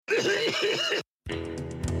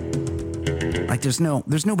Like there's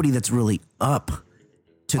nobody that's really up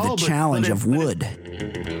to the challenge of wood.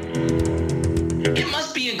 It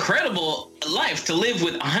must be incredible life to live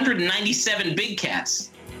with 197 big cats.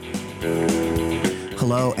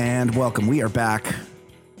 Hello and welcome. We are back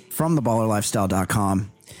from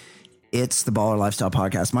theballerlifestyle.com. It's the Baller Lifestyle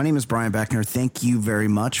Podcast. My name is Brian Beckner. Thank you very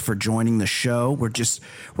much for joining the show. We're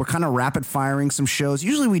kind of rapid firing some shows.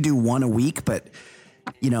 Usually we do one a week, but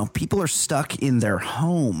people are stuck in their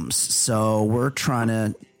homes. So we're trying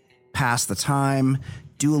to pass the time,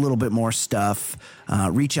 do a little bit more stuff,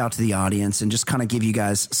 reach out to the audience and just kind of give you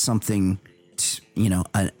guys something,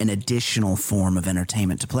 an additional form of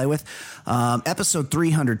entertainment to play with. Episode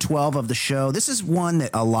 312 of the show. This is one that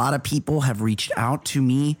a lot of people have reached out to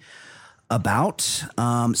me about.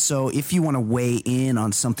 So if you want to weigh in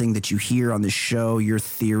on something that you hear on the show, your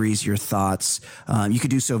theories, your thoughts, you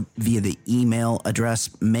could do so via the email address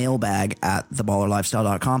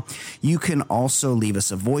mailbag@theballerlifestyle.com. You can also leave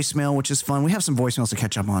us a voicemail, which is fun. We have some voicemails to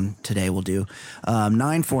catch up on today. We'll do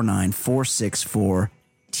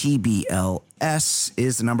 949-464-TBLS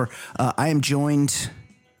is the number. I am joined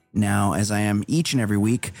now, as I am each and every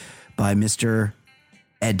week, by Mr.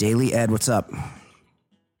 Ed Daly. Ed, what's up?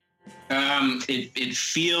 It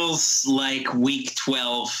feels like week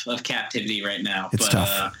 12 of captivity right now. It's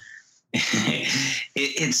tough.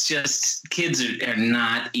 It's just kids are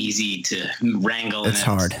not easy to wrangle. It's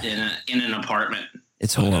hard in an apartment.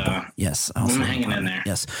 It's horrible. Yes. I'm hanging in there.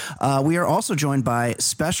 Yes. We are also joined by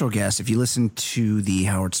special guests. If you listen to the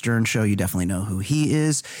Howard Stern show, you definitely know who he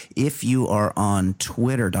is. If you are on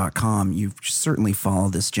twitter.com, you certainly follow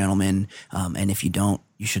this gentleman. And if you don't,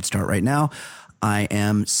 you should start right now. I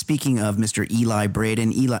am speaking of Mr. Eli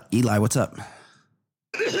Braden. Eli, what's up?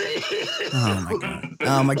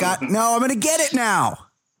 Oh my God. No, I'm going to get it now.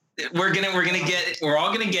 We're going to get it. We're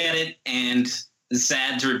all going to get it. And it's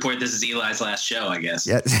sad to report this is Eli's last show, I guess.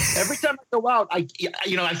 Yeah. Every time I go out, I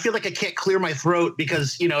feel like I can't clear my throat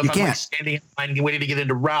because, if I'm like standing in line and waiting to get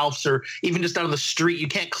into Ralph's or even just out on the street, you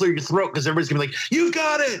can't clear your throat because everybody's going to be like, you've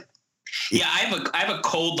got it. Yeah, I have a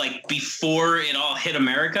cold like before it all hit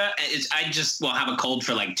America. I just will have a cold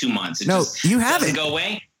for like 2 months. You have it. Go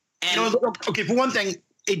away. And okay, for one thing,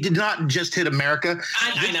 it did not just hit America.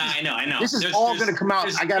 I know. This is all going to come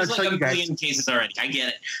out. I got to tell you guys. 1 million cases already. I get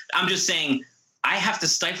it. I'm just saying I have to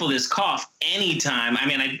stifle this cough anytime. I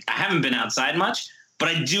mean, I haven't been outside much, but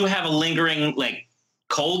I do have a lingering like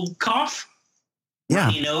cold cough. Yeah.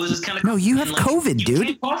 Runny nose is kind of. No, you have COVID,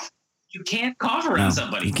 dude. You can't cough around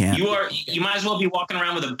somebody. You can't. You might as well be walking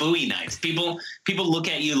around with a Bowie knife. People look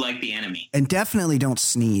at you like the enemy. And definitely don't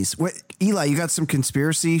sneeze. Eli, you got some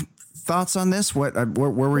conspiracy thoughts on this? Where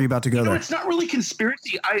were you about to go there? It's not really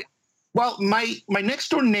conspiracy. My next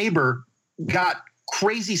door neighbor got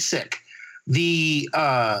crazy sick the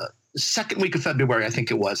second week of February, I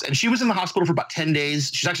think it was. And she was in the hospital for about 10 days.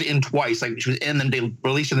 She's actually in twice. Like she was in, then they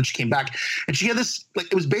released her, and then she came back. And she had this, like,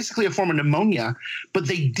 it was basically a form of pneumonia, but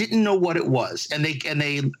they didn't know what it was. And they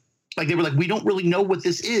were like, we don't really know what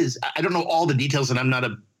this is. I don't know all the details, and I'm not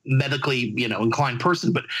a medically, inclined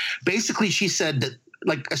person, but basically she said that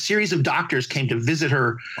like a series of doctors came to visit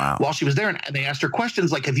her while she was there. And they asked her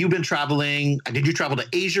questions like, have you been traveling? Did you travel to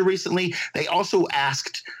Asia recently? They also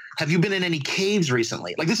asked, have you been in any caves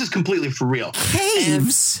recently? Like, this is completely for real.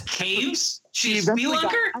 Caves? Caves? She's a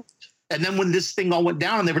spelunker? And then when this thing all went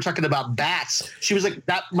down and they were talking about bats, she was like,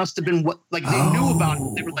 that must have been what, like, they knew about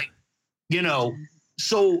it. They were like,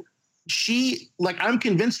 so she, like, I'm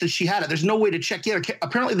convinced that she had it. There's no way to check yet.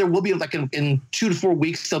 Apparently there will be, like, in 2 to 4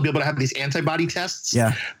 weeks, they'll be able to have these antibody tests.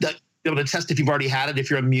 Yeah. That be able to test if you've already had it, if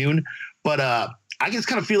you're immune. But I just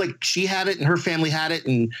kind of feel like she had it and her family had it.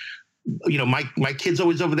 And, my kid's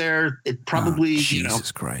always over there. It probably,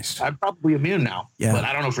 Jesus Christ. I'm probably immune now, but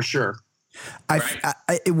I don't know for sure.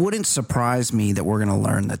 It wouldn't surprise me that we're going to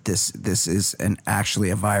learn that this is actually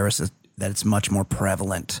a virus that it's much more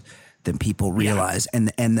prevalent than people realize,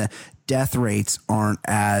 and the death rates aren't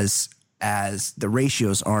as the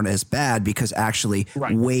ratios aren't as bad because actually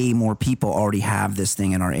way more people already have this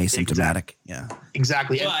thing and are asymptomatic.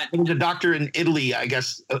 Exactly. But there's a doctor in Italy, I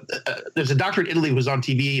guess. There's a doctor in Italy who was on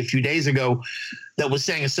TV a few days ago that was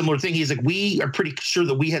saying a similar thing. He's like, we are pretty sure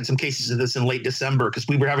that we had some cases of this in late December because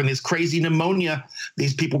we were having this crazy pneumonia.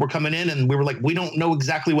 These people were coming in and we were like, we don't know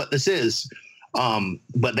exactly what this is.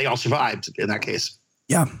 But they all survived in that case.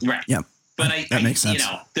 Yeah. Right. Yeah. But that makes sense.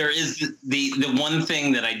 There is the one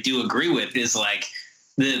thing that I do agree with is like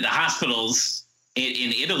the hospitals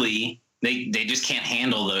in Italy, they just can't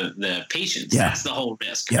handle the patients. Yeah. That's the whole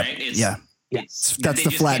risk, right? That's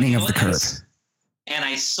the flattening of the curve. And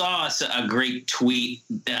I saw a great tweet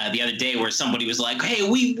the other day where somebody was like,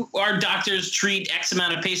 hey, our doctors treat X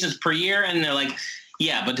amount of patients per year. And they're like,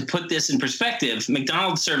 yeah, but to put this in perspective,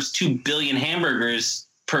 McDonald's serves 2 billion hamburgers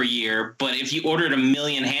per year. But if you ordered 1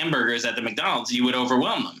 million hamburgers at the McDonald's, you would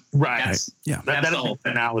overwhelm them. Right. That's That's the whole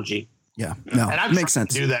analogy. Yeah. No, and I makes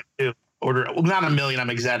sense. Do that too. Order, well, not 1 million.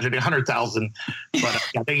 I'm exaggerating. 100,000. But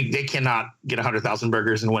they cannot get 100,000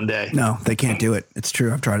 burgers in one day. No, they can't do it. It's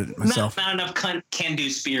true. I've tried it myself. Not enough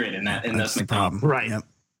can-do spirit in that. That's the McDonald's. problem. Right.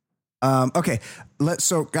 Yep. Okay.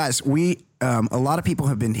 So guys, we a lot of people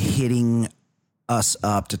have been hitting us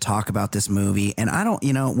up to talk about this movie, and I don't.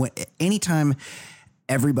 Anytime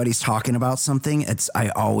everybody's talking about something, I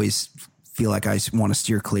always feel like I want to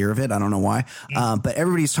steer clear of it. I don't know why. But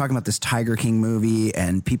everybody's talking about this Tiger King movie,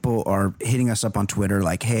 and people are hitting us up on Twitter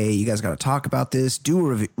like, hey, you guys got to talk about this, do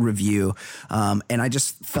a review. And I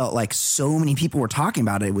just felt like so many people were talking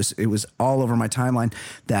about it. It was all over my timeline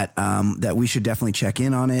that we should definitely check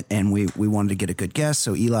in on it. And we wanted to get a good guest.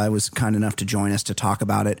 So Eli was kind enough to join us to talk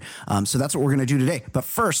about it. So that's what we're going to do today. But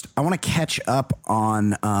first, I want to catch up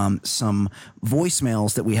on some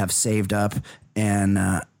voicemails that we have saved up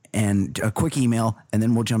and a quick email, and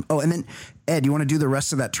then we'll jump. Oh, and then Ed, you want to do the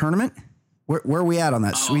rest of that tournament? Where are we at on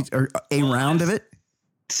that round of it?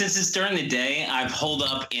 Since it's during the day, I've holed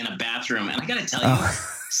up in a bathroom, and I got to tell you,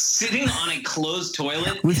 sitting on a closed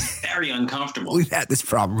toilet is very uncomfortable. We've had this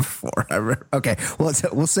problem before. Okay, well,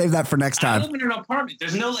 we'll save that for next time. I live in an apartment.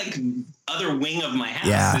 There's no other wing of my house.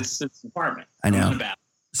 Yeah. It's an apartment. I know. I'm in a bathroom.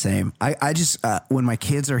 Same. I just when my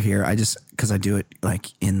kids are here, because I do it like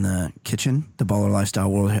in the kitchen, the Baller Lifestyle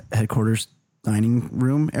World headquarters dining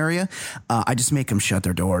room area. I just make them shut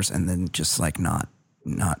their doors and then just not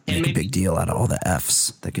make a big deal out of all the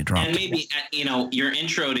F's that get dropped. And maybe your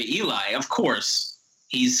intro to Eli, of course,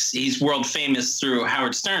 he's world famous through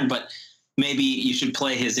Howard Stern, but maybe you should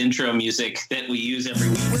play his intro music that we use every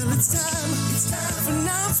week. Well, it's time for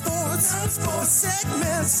non-sports segment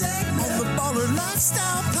on the Baller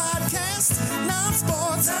Lifestyle Podcast.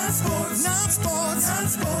 Non-sports. I'm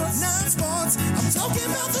talking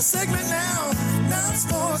about the segment now.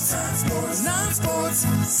 Non-sports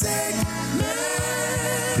segment.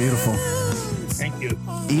 Beautiful. Thank you.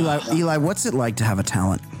 Eli, what's it like to have a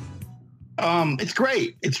talent? It's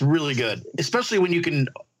great. It's really good, especially when you can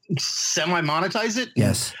semi-monetize it.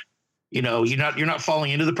 Yes. You're not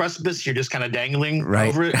falling into the precipice. You're just kind of dangling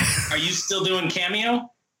over it. Are you still doing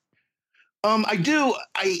Cameo? I do.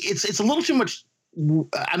 It's a little too much.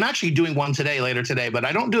 I'm actually doing one later today, but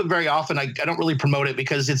I don't do it very often. I don't really promote it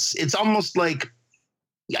because it's almost like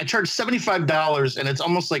I charge $75 and it's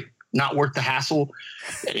almost like not worth the hassle.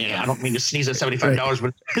 I don't mean to sneeze at $75,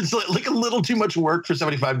 but it's like a little too much work for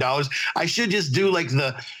 $75. I should just do like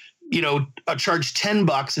charge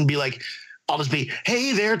 $10 and be like, I'll just be,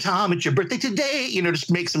 hey there, Tom, it's your birthday today.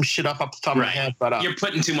 Just make some shit up the top of my head. But you're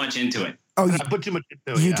putting too much into it. Oh, I put too much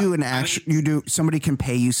into it. You do an action. Somebody can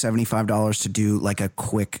pay you $75 to do like a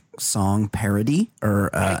quick song parody, or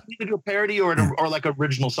you can do a parody or like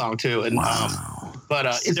original song too. And but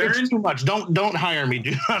it's too much. Don't hire me,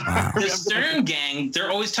 dude. The Stern gang, they're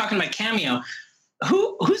always talking about Cameo.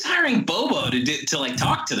 Who's hiring Bobo to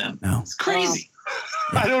talk to them? No. It's crazy.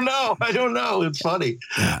 I don't know. It's funny.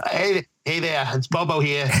 Yeah. Hey there, it's Bobo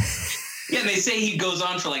here. Yeah, and they say he goes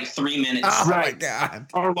on for like 3 minutes. Oh my God.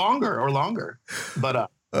 Or longer. But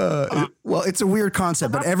well, it's a weird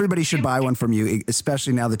concept, but everybody should buy one from you,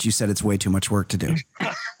 especially now that you said it's way too much work to do.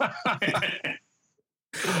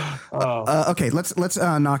 Okay, let's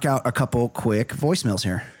knock out a couple quick voicemails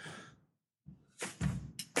here.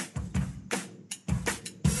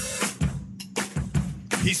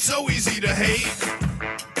 He's so easy to hate.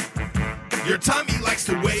 Your time he likes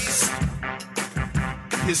to waste.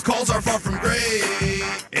 His calls are far from great.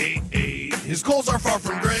 His calls are far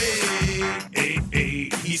from great.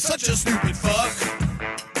 He's such a stupid fuck.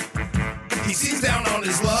 He seems down on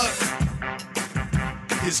his luck.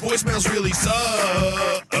 His voicemails really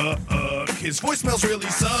suck. His voicemails really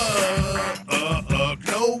suck.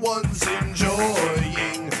 No one's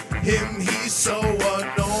enjoying him. He's so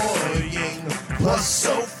annoying. Plus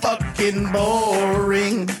so fucking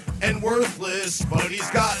boring and worthless, but he's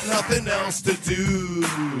got nothing else to do.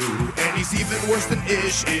 And he's even worse than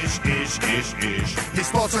ish. His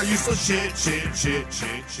thoughts are useless shit.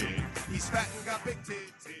 He's fat and got big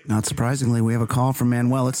tits. Not surprisingly, we have a call from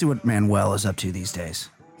Manuel. Let's see what Manuel is up to these days.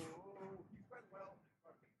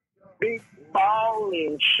 Big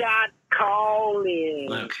ballin', shot calling.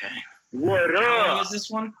 Okay. What How long up? is this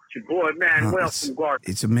one? It's your boy Manuel It's from Guard.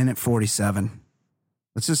 a minute 47.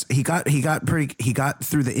 he got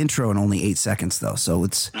through the intro in only 8 seconds though. So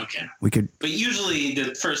okay. But usually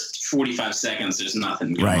the first 45 seconds, there's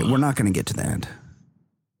nothing going right. on. We're not going to get to the end.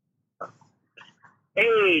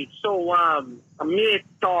 Hey, so amidst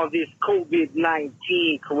all this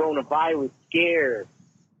COVID-19 coronavirus scare,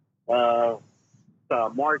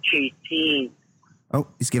 March 18th. Oh,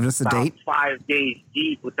 he's giving us the about date. 5 days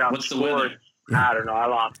deep without What's the sports. weather? Yeah. I don't know. I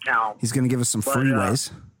lost count. He's going to give us some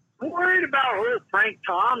freeways. I'm worried about her, Frank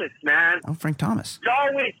Thomas, man. Oh, Frank Thomas. He's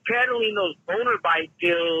always peddling those boner bite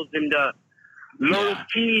pills and the low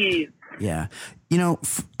keys. Yeah. You know,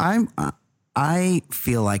 I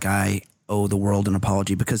feel like I owe the world an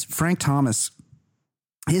apology because Frank Thomas,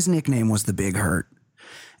 his nickname was the Big Hurt.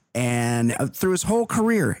 And through his whole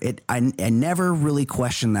career, I never really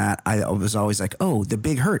questioned that. I was always like, oh, the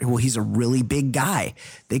Big Hurt. Well, he's a really big guy.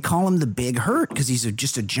 They call him the Big Hurt because he's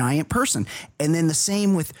just a giant person. And then the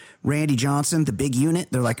same with Randy Johnson, the Big Unit.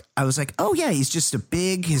 I was like, oh, yeah, he's just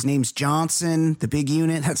his name's Johnson, the Big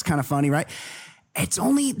Unit. That's kind of funny, right? It's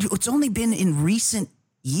only been in recent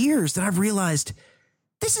years that I've realized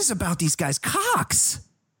this is about these guys' cocks.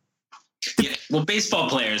 Yeah, well, baseball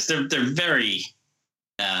players, they're very...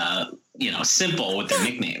 simple with their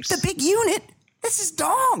nicknames. The Big Unit. This is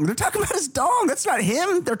dong. They're talking about his dong. That's not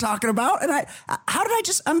him they're talking about. And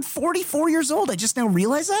I'm 44 years old. I just now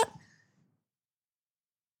realize that.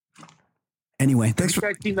 Anyway, thanks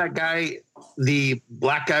for seen that guy, the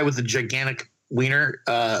black guy with the gigantic wiener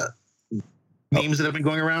memes that have been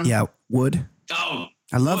going around. Yeah, Wood. Oh,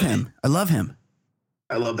 I love him. I love him.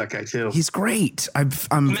 I love that guy too. He's great. I've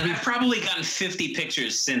probably gotten 50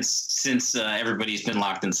 pictures since everybody's been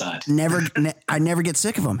locked inside. I never get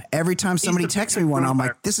sick of him. Every time somebody texts me one, I'm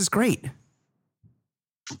like, this is great.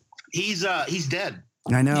 He's dead.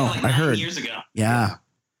 I know. Like I heard 9 years ago. Yeah.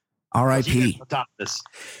 R.I.P. On top of this.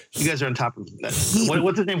 You guys are on top of that.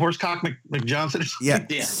 What's his name? Horsecock McJohnson? Yeah.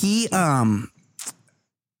 He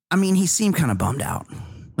he seemed kind of bummed out.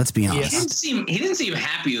 Let's be honest. He didn't seem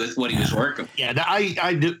happy with what he was working. Yeah,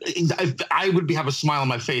 I would have a smile on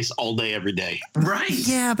my face all day, every day. Right.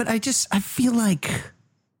 Yeah, but I feel like,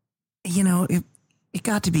 it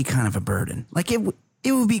got to be kind of a burden. Like it would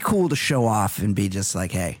be cool to show off and be just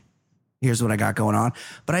like, hey, here's what I got going on.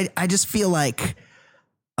 But I just feel like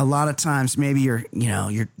a lot of times maybe you're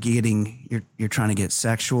trying to get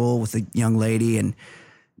sexual with a young lady and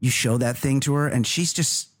you show that thing to her and she's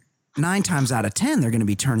just 9 times out of 10, they're going to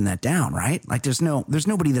be turning that down, right? Like there's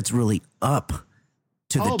nobody that's really up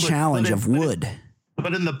to the challenge of Wood.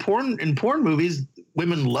 But in porn movies,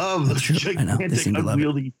 women love the gigantic,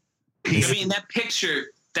 unwieldy piece. I mean, that picture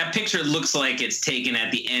looks like it's taken at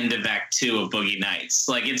the end of Act 2 of Boogie Nights.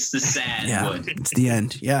 Like it's the sad Wood. It's the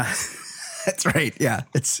end. Yeah, that's right. Yeah,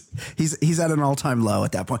 he's at an all-time low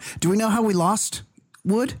at that point. Do we know how we lost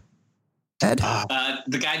Wood? Ed?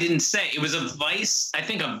 The guy didn't say. It was a Vice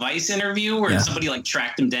interview where somebody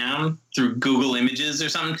tracked him down through Google Images or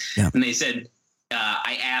something. Yeah. And they said,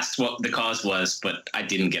 I asked what the cause was, but I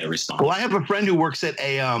didn't get a response. Well, I have a friend who works at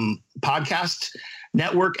a podcast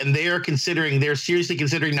network, and they're seriously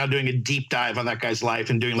considering now doing a deep dive on that guy's life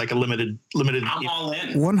and doing like a limited. I'm all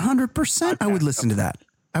in. 100%. I would listen to that.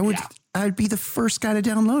 I'd be the first guy to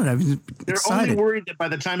download it. They're only worried that by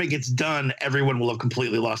the time it gets done, everyone will have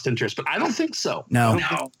completely lost interest. But I don't think so.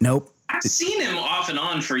 Nope. I've seen him off and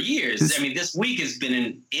on for years. This week has been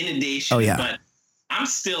an inundation. But I'm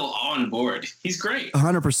still on board. He's great.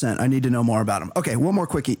 100%. I need to know more about him. Okay, one more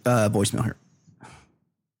quickie voicemail here.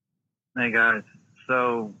 Hey guys,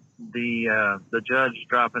 so the judge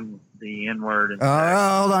dropping the N-word.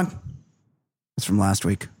 Hold on. It's from last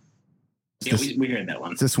week. Yeah, we heard that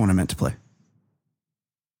one. It's this one I meant to play.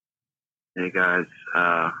 Hey guys,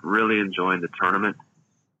 really enjoying the tournament.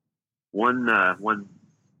 One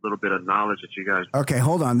little bit of knowledge that you guys. Okay,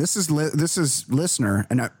 hold on. This is listener,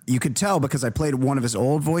 and you could tell because I played one of his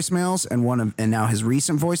old voicemails and now his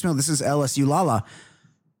recent voicemail. This is LSU Lala.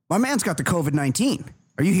 My man's got the COVID-19.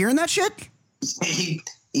 Are you hearing that shit? He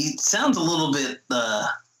sounds a little bit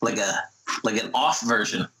like an off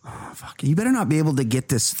version. Oh, fuck! You better not be able to get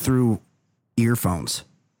this through earphones.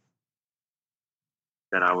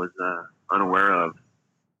 That I was unaware of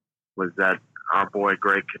was that our boy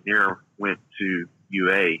Greg Kinnear went to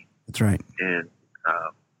UA. That's right. And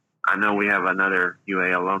I know we have another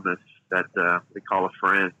UA alumnus that we call a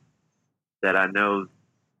friend that I know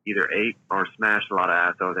either ate or smashed a lot of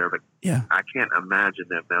ass over there. But yeah, I can't imagine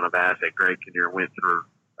the amount of ass that Greg Kinnear went through.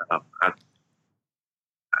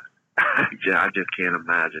 I just can't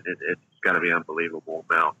imagine. It's got to be an unbelievable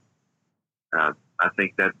amount. I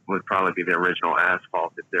think that would probably be the original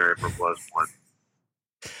asphalt if there ever was one.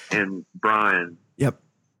 And Brian, Yep.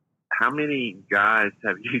 How many guys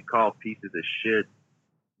have you called pieces of shit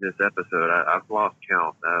this episode? I've lost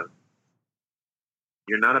count.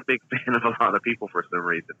 You're not a big fan of a lot of people for some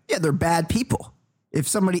reason. Yeah, they're bad people. If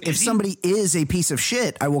somebody is a piece of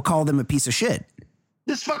shit, I will call them a piece of shit.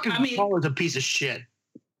 This fucking Paul is a piece of shit.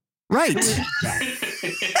 Right.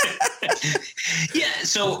 Yeah.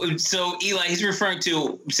 So Eli, he's referring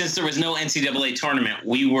to, since there was no NCAA tournament,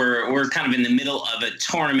 we're kind of in the middle of a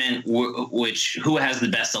tournament, which who has the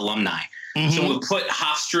best alumni. Mm-hmm. So we'll put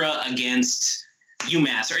Hofstra against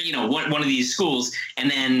UMass or one of these schools, and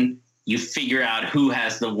then you figure out who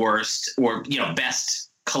has the worst or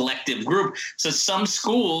best collective group. So some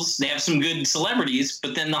schools, they have some good celebrities,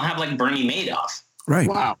 but then they'll have like Bernie Madoff. Right.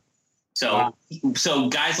 Wow. So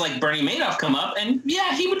guys like Bernie Madoff come up, and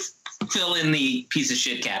he would fill in the piece of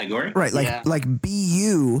shit category. Right. Like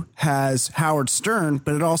BU has Howard Stern,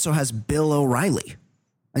 but it also has Bill O'Reilly.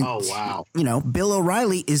 Oh, wow. Bill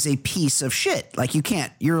O'Reilly is a piece of shit. Like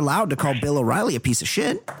you're allowed to call Bill O'Reilly a piece of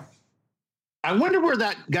shit. I wonder where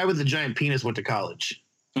that guy with the giant penis went to college.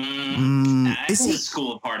 Is he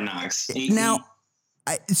School of Hard Knocks? Now,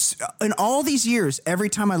 in all these years, every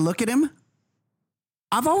time I look at him,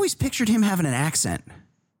 I've always pictured him having an accent.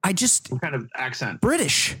 What kind of accent?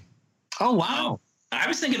 British. Oh, wow. I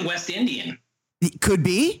was thinking West Indian. It could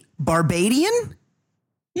be Barbadian.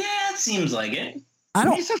 Yeah, it seems like it. I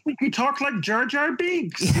don't. He says he talks like Jar Jar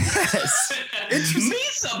Binks. Yes.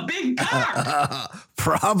 Me's a big cock.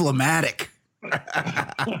 Problematic.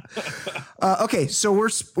 Okay, so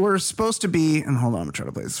we're supposed to be, and hold on, I'm gonna try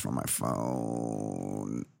to play this from my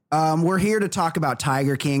phone. We're here to talk about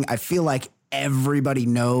Tiger King. I feel like everybody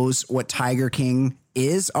knows what Tiger King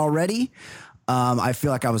is already. I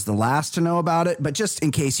feel like I was the last to know about it, but just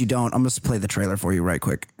in case you don't, I'm just play the trailer for you right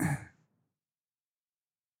quick. In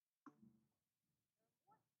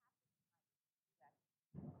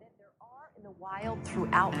the wild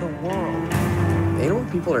throughout the world. Animal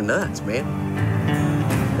people are nuts, man.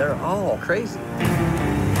 They're all crazy.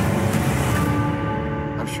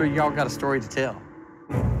 I'm sure y'all got a story to tell.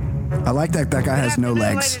 I like that guy has no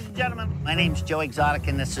legs. Ladies and gentlemen, my name's Joe Exotic,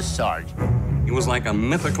 and this is Sarge. He was like a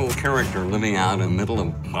mythical character living out in the middle of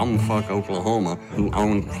bumfuck Oklahoma who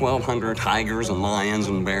owned 1,200 tigers and lions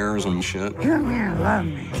and bears and shit. Come here, love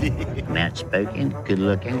me. Matt spoken, good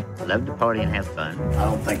looking, love to party and have fun. I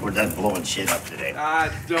don't think we're done blowing shit up today. I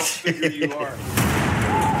don't figure you are.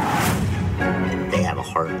 They have a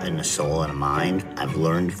heart and a soul and a mind. I've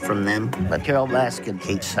learned from them. But Carol Baskin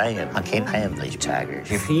keeps saying, I can't have these tigers.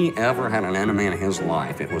 If he ever had an enemy in his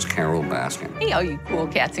life, it was Carol Baskin. Hey, all you cool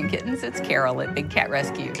cats and kittens, it's Carol at Big Cat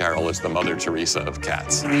Rescue. Carol is the Mother Teresa of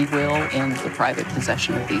cats. We will end the private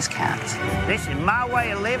possession of these cats. This is my way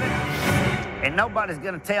of living, and nobody's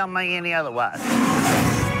going to tell me any otherwise.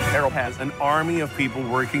 Carol has an army of people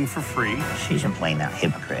working for free. She's a plain-out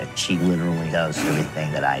hypocrite. She literally does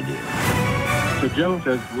everything that I do. So Joe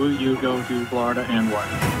says, will you go to Florida and what?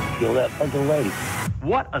 Kill that fucking lady.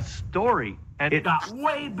 What a story. And it got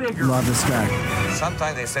way bigger. Love this guy.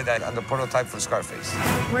 Sometimes they say that I'm the prototype for Scarface.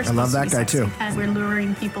 I love that guy too. As we're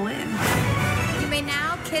luring people in. You may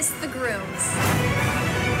now kiss the grooms.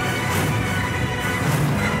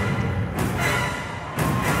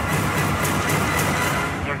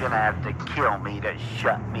 You're gonna have to kill me to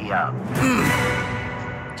shut me up.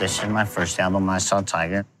 This is my first album, I Saw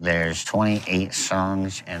Tiger. There's 28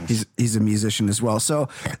 songs, and he's a musician as well. So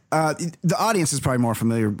the audience is probably more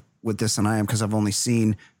familiar with this than I am because I've only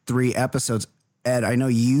seen 3 episodes. Ed, I know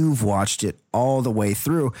you've watched it all the way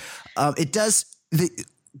through.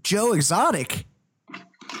 Joe Exotic,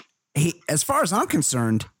 as far as I'm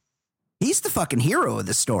concerned, he's the fucking hero of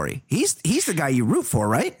this story. He's the guy you root for,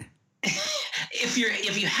 right? If you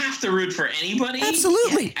have to root for anybody,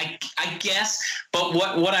 absolutely. Yeah, I guess. But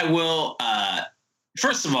what I will,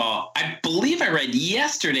 first of all, I believe I read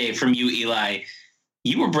yesterday from you, Eli,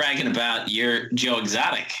 you were bragging about your Joe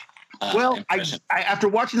Exotic. Well, I after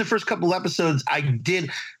watching the first couple episodes, I did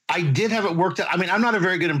have it worked out. I mean, I'm not a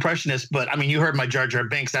very good impressionist, but I mean, you heard my Jar Jar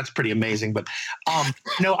Binks. That's pretty amazing. But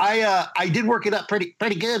no, I did work it up pretty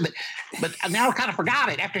good. But I now kind of forgot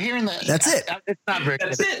it after hearing the. That's it. It's not very.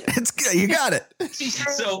 That's good. it. It's good. You got it.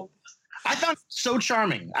 So I found it so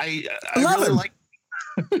charming. I love really him. like.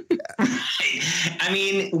 I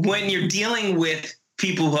mean, when you're dealing with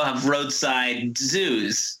people who have roadside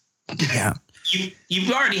zoos, yeah,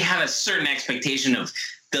 you've already had a certain expectation of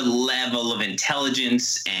the level of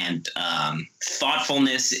intelligence and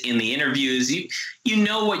thoughtfulness in the interviews. You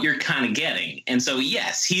know what you're kind of getting. And so,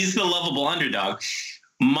 yes, he's the lovable underdog.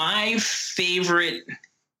 My favorite,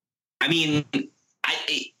 I mean,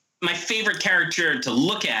 my favorite character to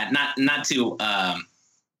look at, not that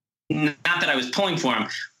I was pulling for him,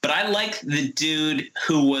 but I like the dude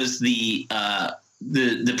who was the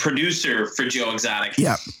producer for Joe Exotic.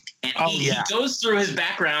 Yeah. And he goes through his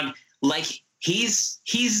background like he's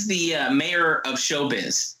the mayor of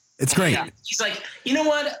showbiz. It's great. He's like, you know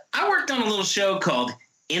what? I worked on a little show called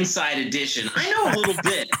Inside Edition. I know a little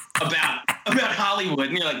bit about Hollywood.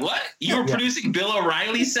 And you're like, what? You were producing Bill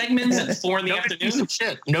O'Reilly segments at 4 in the afternoon?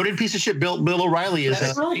 Noted piece of shit. Bill O'Reilly is.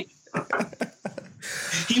 That's right.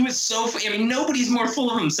 He was so. I mean, nobody's more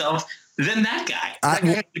full of himself than that guy. That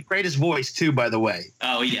guy had the greatest voice too, by the way.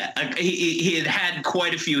 Oh yeah, he had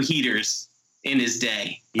quite a few heaters in his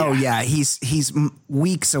day. Yeah. Oh yeah, he's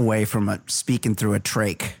weeks away from speaking through a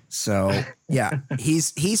trach. So yeah,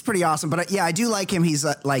 he's pretty awesome. But yeah, I do like him. He's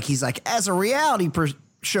like as a reality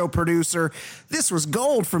show producer, this was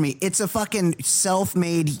gold for me. It's a fucking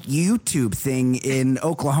self-made YouTube thing in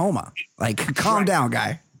Oklahoma. Like, calm down,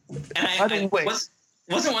 guy. And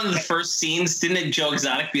wasn't one of the first scenes, didn't Joe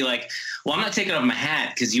Exotic be like, well, I'm not taking off my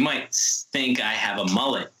hat because you might think I have a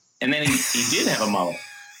mullet. And then he did have a mullet.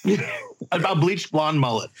 A bleached blonde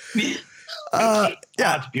mullet. Yeah,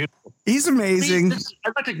 it's beautiful. He's amazing.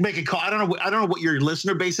 I'd like to make a call. I don't know what your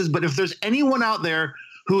listener base is, but if there's anyone out there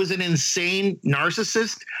who is an insane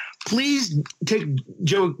narcissist, please take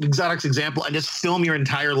Joe Exotic's example and just film your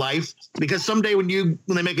entire life. Because someday when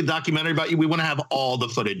they make a documentary about you, we want to have all the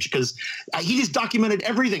footage because he just documented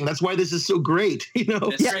everything. That's why this is so great.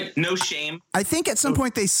 That's right. No shame. I think at some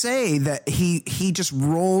point they say that he just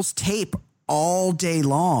rolls tape all day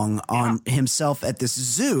long on himself at this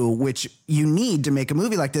zoo, which you need to make a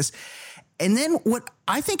movie like this. And then what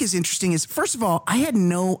I think is interesting is, first of all, I had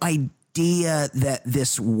no idea that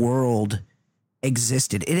this world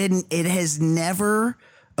existed. It has never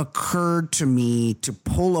occurred to me to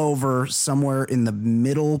pull over somewhere in the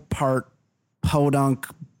middle part podunk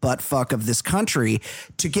buttfuck of this country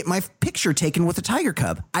to get my picture taken with a tiger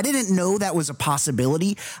cub. I didn't know that was a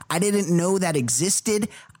possibility. I didn't know that existed.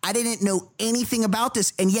 I didn't know anything about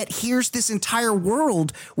this. And yet here's this entire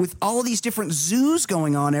world with all these different zoos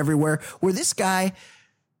going on everywhere where this guy,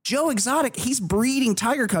 Joe Exotic, he's breeding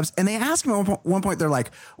tiger cubs. And they asked him at one point, they're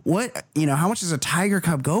like, what, how much does a tiger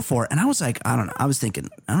cub go for? And I was like, I don't know. I was thinking,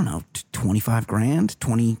 I don't know, 25 grand,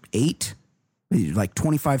 28, like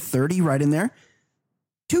 25, 30 right in there.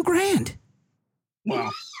 $2,000. Wow.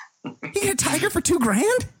 You get a tiger for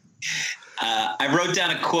 $2,000? I wrote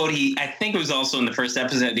down a quote. I think it was also in the first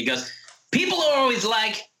episode. He goes, people are always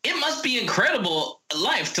like, it must be incredible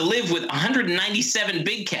life to live with 197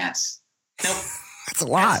 big cats. Now, that's a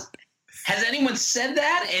lot. Has anyone said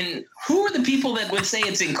that? And who are the people that would say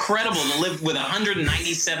it's incredible to live with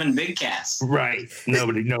 197 big cats? Right.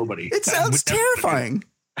 Nobody. It sounds terrifying.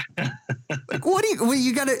 Like, what do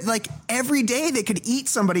you got to, like, every day they could eat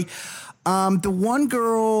somebody. The one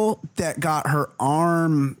girl that got her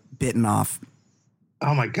arm bitten off.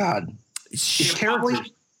 Oh my God. She's terrible.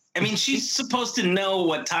 I mean, she's supposed to know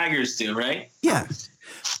what tigers do, right? Yeah.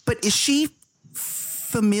 But is she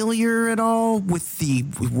familiar at all with the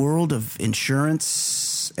world of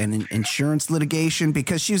insurance and insurance litigation?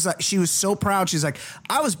 Because she was so proud. She's like,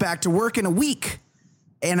 I was back to work in a week.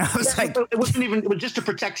 And I was like, it wasn't even, it was just to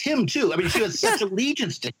protect him too. I mean, she had such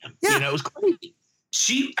allegiance to him. Yeah. It was crazy.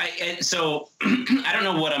 So I don't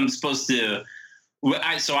know what I'm supposed to.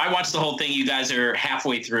 So I watched the whole thing. You guys are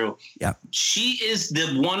halfway through. Yeah. She is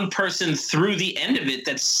the one person through the end of it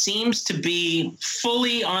that seems to be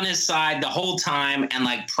fully on his side the whole time and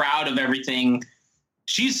like proud of everything.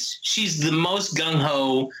 She's the most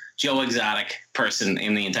gung-ho Joe Exotic person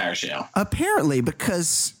in the entire show. Apparently,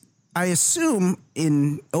 because I assume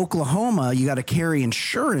in Oklahoma, you got to carry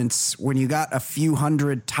insurance when you got a few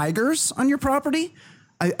hundred tigers on your property.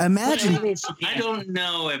 I imagine. I don't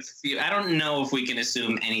know if we can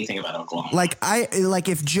assume anything about Oklahoma. Like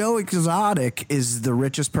if Joe Exotic is the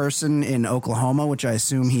richest person in Oklahoma, which I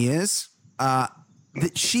assume he is,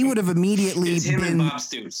 she would have immediately been Bob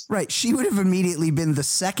Stoops. Right. She would have immediately been the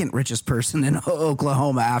second richest person in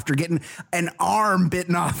Oklahoma after getting an arm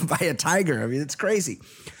bitten off by a tiger. I mean, it's crazy.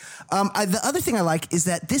 The other thing I like is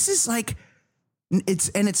that this is like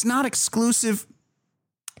it's not exclusive.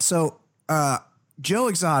 So Joe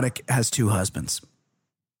Exotic has two husbands.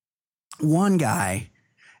 One guy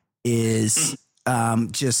is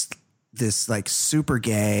just this like super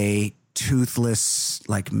gay, toothless,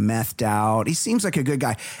 like methed out. He seems like a good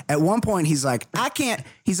guy. At one point, he's like, I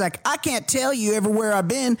can't tell you everywhere I've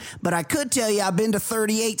been, but I could tell you I've been to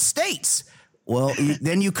 38 states. Well,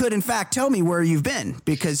 then you could, in fact, tell me where you've been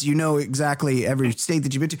because you know exactly every state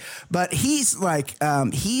that you've been to. But he's like,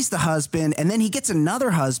 he's the husband, and then he gets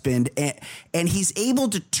another husband, and he's able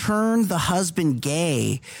to turn the husband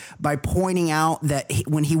gay by pointing out that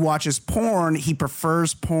when he watches porn, he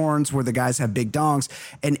prefers porns where the guys have big dongs.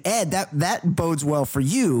 And Ed, that bodes well for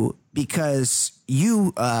you because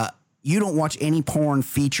you don't watch any porn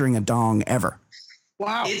featuring a dong ever.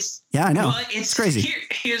 Wow. Yeah, I know. Well, it's crazy.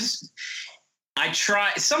 I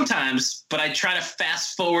try sometimes, but I try to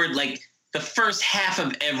fast forward like the first half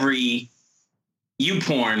of every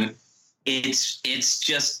YouPorn. It's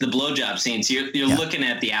just the blowjob scenes. You're looking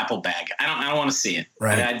at the apple bag. I don't want to see it.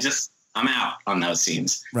 Right. I'm out on those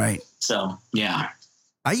scenes. Right. So yeah.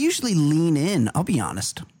 I usually lean in. I'll be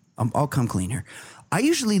honest. I'll come clean here. I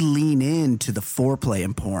usually lean into the foreplay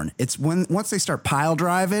in porn. It's once they start pile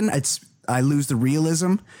driving, I lose the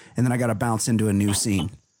realism, and then I got to bounce into a new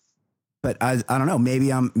scene. But I don't know.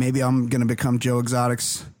 Maybe I'm going to become Joe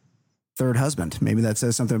Exotic's third husband. Maybe that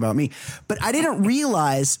says something about me. But I didn't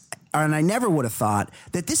realize, and I never would have thought,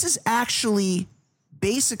 that this is actually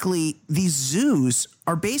basically these zoos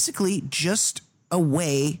are basically just a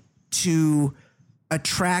way to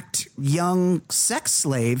attract young sex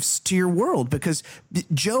slaves to your world. Because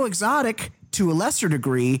Joe Exotic, to a lesser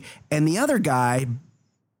degree, and the other guy,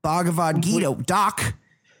 Bhagavad Gita, Doc.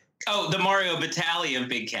 Oh, the Mario Batali of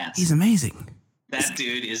Big Cats. He's amazing. That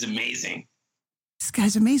dude is amazing. This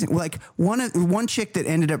guy's amazing. Like one chick that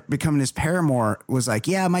ended up becoming his paramour was like,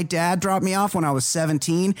 yeah, my dad dropped me off when I was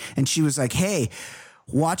 17. And she was like, hey,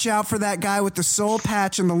 watch out for that guy with the soul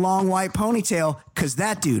patch and the long white ponytail, because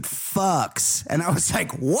that dude fucks. And I was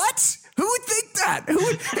like, what? Who would think that?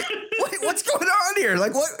 What's going on here?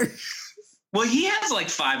 Like, what? Well, he has like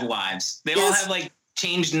 5 wives. They all have like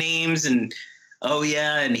changed names and... Oh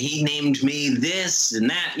yeah, and he named me this and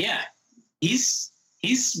that. Yeah, he's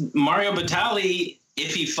Mario Batali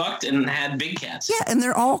if he fucked and had big cats. Yeah, and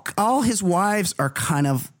they're all his wives are kind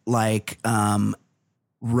of like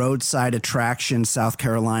roadside attraction South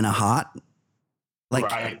Carolina hot. Like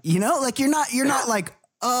right. You know, like you're not like,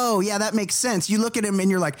 oh yeah, that makes sense. You look at him and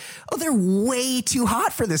you're like, oh, they're way too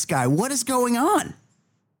hot for this guy. What is going on?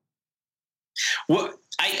 Well,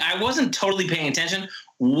 I wasn't totally paying attention.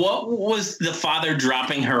 What was the father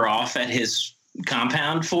dropping her off at his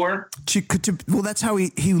compound for? Well, that's how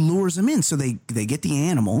he lures them in. So they get the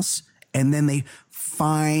animals, and then they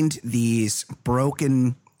find these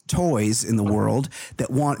broken toys in the world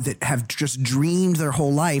that have just dreamed their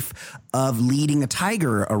whole life of leading a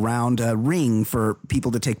tiger around a ring for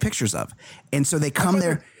people to take pictures of. And so they come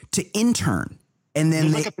there to intern. And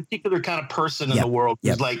then there's like a particular kind of person in the world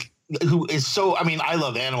who's like, who is so, I mean, I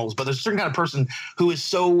love animals, but there's a certain kind of person who is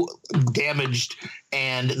so damaged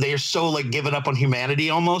and they're so like given up on humanity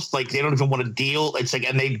almost, like they don't even want to deal. It's like,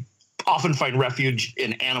 and they often find refuge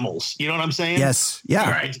in animals. You know what I'm saying? Yes. Yeah.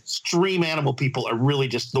 Right. Extreme animal people are really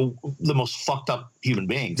just the most fucked up human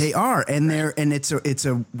beings. They are. And it's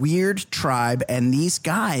a weird tribe. And these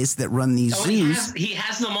guys that run these zoos. He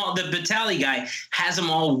has them all. The Batali guy has them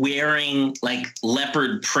all wearing like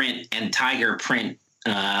leopard print and tiger print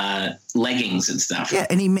leggings and stuff. Yeah,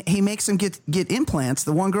 and he makes them get implants.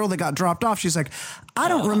 The one girl that got dropped off, she's like, I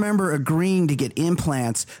don't remember agreeing to get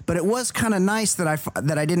implants, but it was kind of nice that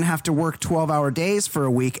I didn't have to work 12-hour days for a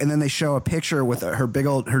week. And then they show a picture with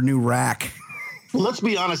her new rack. Well, let's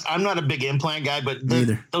be honest. I'm not a big implant guy, but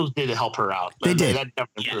those did help her out. They did. That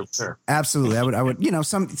definitely improved her. Absolutely. I would. You know,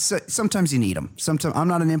 sometimes you need them. Sometimes I'm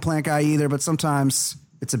not an implant guy either, but sometimes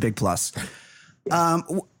it's a big plus.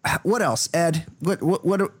 What else, Ed?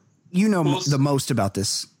 What you know the most about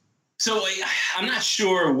this? So I'm not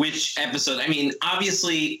sure which episode. I mean,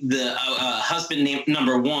 obviously the husband name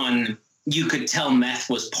number 1, you could tell meth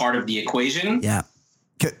was part of the equation. Yeah.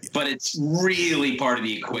 But it's really part of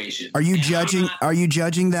the equation. Are you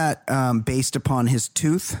judging that based upon his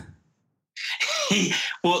tooth?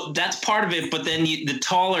 Well, that's part of it. But then the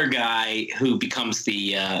taller guy who becomes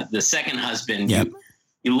the second husband,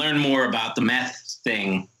 you learn more about the meth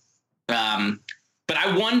thing. But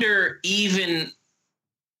I wonder, even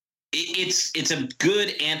it's a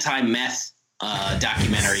good anti-meth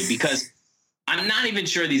documentary because I'm not even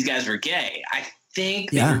sure these guys were gay. I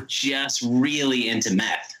think they were just really into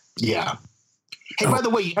meth. Yeah. Hey, by the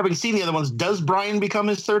way, having seen the other ones, does Brian become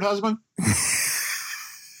his third husband?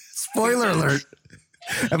 Spoiler alert.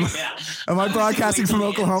 Am I broadcasting from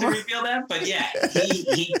Oklahoma? To reveal that, but yeah,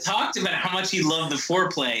 he talked about how much he loved the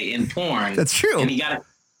foreplay in porn. That's true. And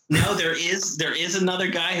there is another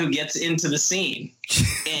guy who gets into the scene.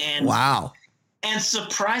 And wow. And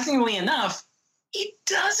surprisingly enough, he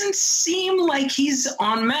doesn't seem like he's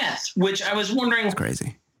on meth, which I was wondering. It's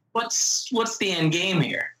crazy. What's the end game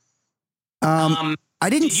here? I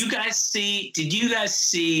didn't. Did you guys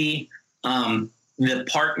see the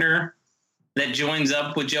partner that joins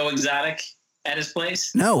up with Joe Exotic at his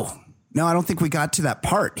place? No, I don't think we got to that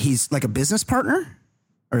part. He's like a business partner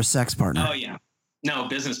or a sex partner. Oh yeah, no,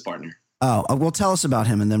 business partner. Oh, well, tell us about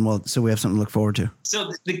him, and then so we have something to look forward to.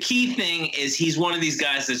 So the key thing is he's one of these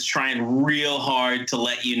guys that's trying real hard to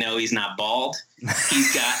let you know he's not bald.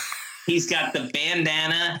 He's got the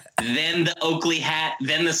bandana, then the Oakley hat,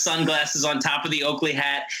 then the sunglasses on top of the Oakley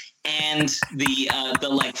hat, and the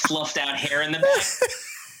like fluffed out hair in the back.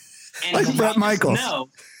 And like Bret Michaels.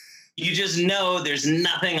 You just know there's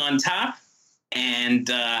nothing on top, and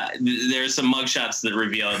there's some mugshots that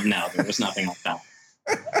reveal no, there was nothing on top.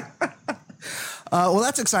 Well,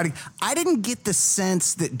 that's exciting. I didn't get the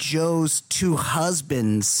sense that Joe's two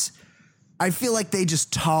husbands, I feel like they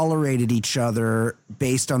just tolerated each other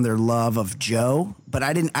based on their love of Joe, but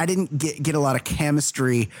I didn't get a lot of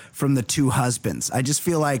chemistry from the two husbands. I just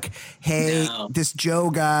feel like, hey, this Joe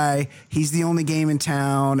guy, he's the only game in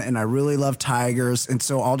town, and I really love tigers, and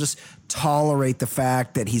so I'll just tolerate the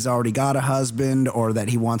fact that he's already got a husband, or that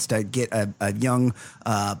he wants to get a young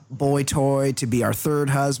boy toy to be our third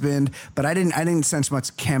husband. But I didn't sense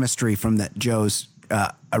much chemistry from that Joe's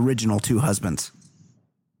original two husbands.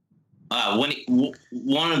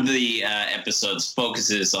 One of the episodes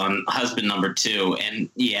focuses on husband number 2, and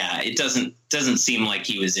yeah, it doesn't seem like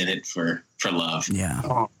he was in it for love.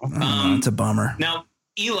 Yeah, it's a bummer. Now,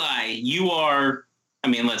 Eli, you are, I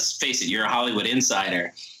mean, let's face it, you're a Hollywood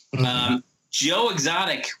insider. Joe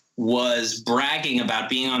Exotic was bragging about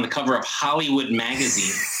being on the cover of Hollywood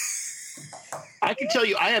magazine. I can tell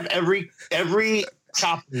you, I have every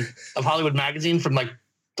copy of Hollywood magazine from like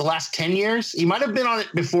the last 10 years. He might have been on it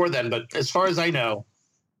before then, but as far as I know.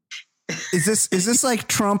 Is this like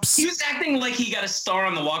Trump's? He was acting like he got a star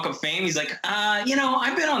on the Walk of Fame. He's like, I've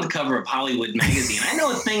been on the cover of Hollywood magazine. I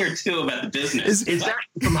know a thing or two about the business. It's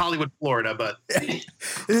actually from Hollywood, Florida, but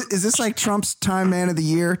is this like Trump's Time Man of the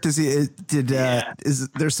Year? Is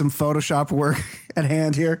there some Photoshop work at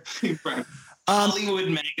hand here? Right. Hollywood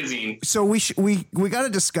magazine. So we got to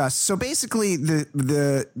discuss. So basically,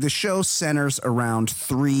 the show centers around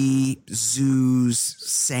 3 zoos,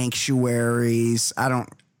 sanctuaries. I don't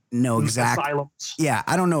know exactly. Asylums. Yeah,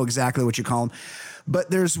 I don't know exactly what you call them,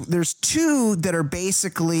 but there's 2 that are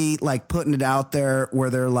basically like putting it out there where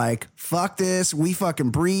they're like, "Fuck this, we fucking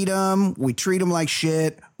breed them, we treat them like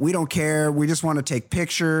shit, we don't care, we just want to take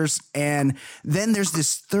pictures." And then there's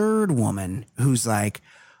this third woman who's like,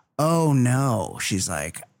 "Oh no," she's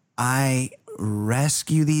like, "I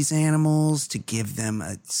rescue these animals to give them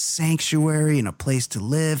a sanctuary and a place to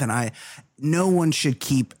live, and no one should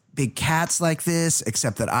keep big cats like this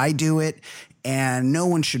except that I do it, and no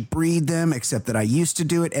one should breed them except that I used to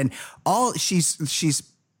do it." And she's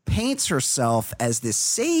paints herself as this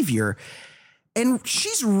savior, and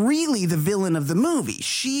she's really the villain of the movie.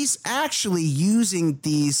 She's actually using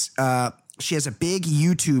these she has a big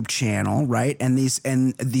YouTube channel, right? And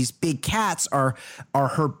these big cats are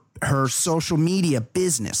her social media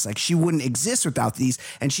business. Like, she wouldn't exist without these,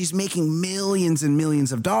 and she's making millions and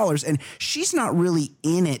millions of dollars, and she's not really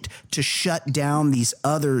in it to shut down these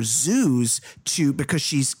other zoos because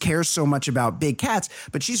she cares so much about big cats,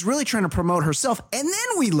 but she's really trying to promote herself. And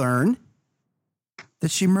then we learn that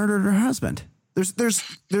she murdered her husband.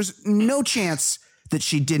 There's no chance that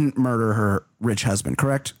she didn't murder her rich husband,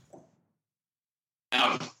 correct?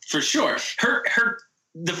 For sure.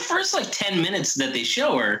 The first like 10 minutes that they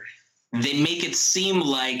show her, they make it seem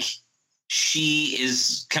like she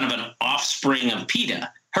is kind of an offspring of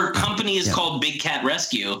PETA. Her company is called Big Cat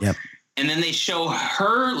Rescue. Yep. And then they show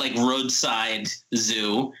her like roadside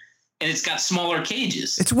zoo, and it's got smaller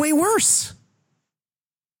cages. It's way worse.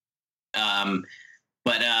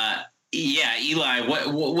 Yeah, Eli,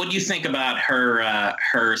 what do you think about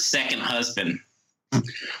her second husband?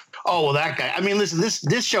 Oh, well, that guy. I mean, listen,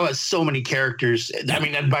 this show has so many characters. I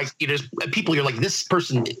mean, people, you're like, this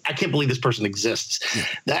person, I can't believe this person exists.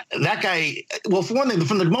 That guy, well, for one thing,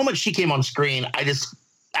 from the moment she came on screen, I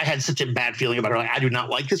had such a bad feeling about her. Like, I do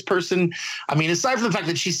not like this person. I mean, aside from the fact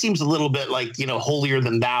that she seems a little bit like, holier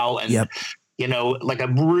than thou, and like a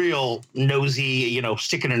real nosy,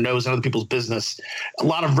 sticking her nose in other people's business. A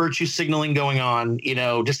lot of virtue signaling going on,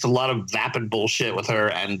 just a lot of vapid bullshit with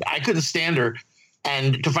her. And I couldn't stand her.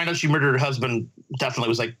 And to find out she murdered her husband definitely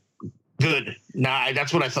was like, good. Nah,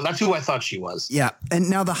 that's what I thought. That's who I thought she was. Yeah. And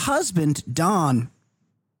now the husband, Don,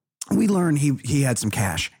 we learned he had some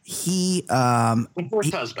cash.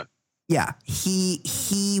 Husband. Yeah.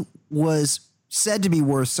 He was said to be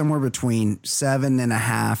worth somewhere between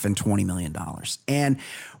 $7.5 and $20 million. And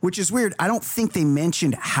which is weird. I don't think they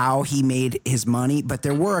mentioned how he made his money, but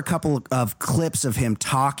there were a couple of clips of him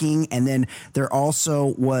talking. And then there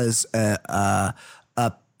also was a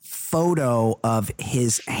photo of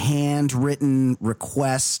his handwritten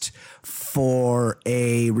request for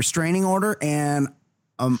a restraining order. And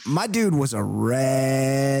my dude was a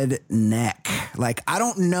redneck. Like, I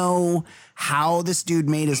don't know how this dude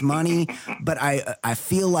made his money, but I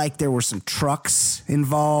feel like there were some trucks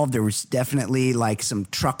involved. There was definitely like some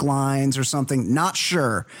truck lines or something. Not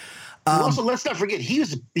sure. Also, let's not forget,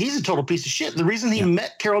 he's a total piece of shit. The reason he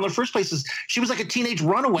met Carol in the first place is she was like a teenage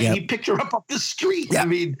runaway. Yep. He picked her up off the street. Yep. I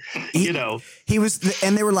mean, he was,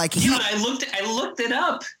 and they were like, I looked it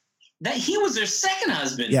up. That he was their second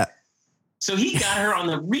husband. Yeah. So he got her on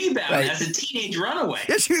the rebound as a teenage runaway.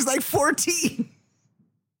 Yeah, she was like 14.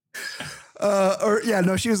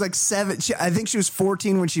 She was like 7. I think she was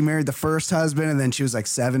 14 when she married the first husband, and then she was like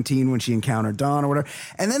 17 when she encountered Don or whatever.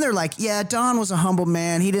 And then they're like, yeah, Don was a humble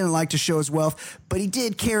man. He didn't like to show his wealth, but he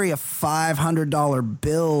did carry a $500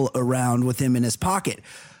 bill around with him in his pocket.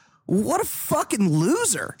 What a fucking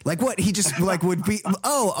loser. Like, what? He just like would be,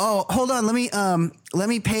 hold on. Let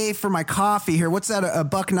me pay for my coffee here. What's that?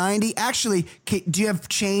 $1.90? Actually, do you have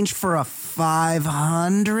change for a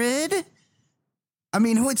 500? I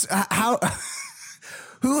mean, who's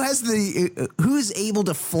able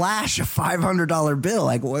to flash a $500 bill?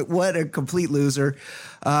 Like, what a complete loser.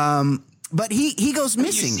 But he goes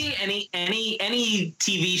missing. You see any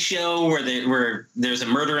TV show where there's a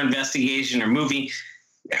murder investigation or movie,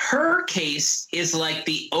 her case is like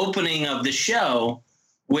the opening of the show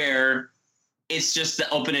where it's just the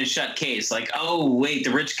open and shut case. Like, oh, wait,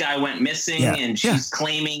 the rich guy went missing and she's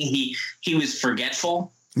claiming he was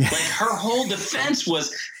forgetful. Like, her whole defense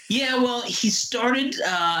was, he started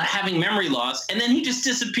having memory loss and then he just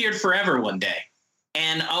disappeared forever one day.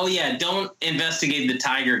 And, don't investigate the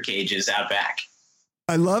tiger cages out back.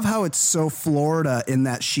 I love how it's so Florida in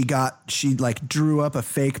that she drew up a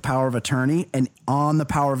fake power of attorney, and on the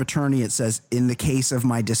power of attorney it says, in the case of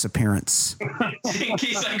my disappearance. In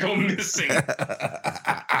case I go missing.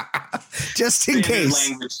 Just in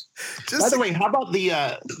case. By the way, how about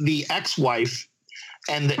the ex-wife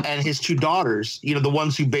and his two daughters, the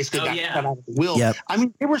ones who basically got cut out of the will? Yep. I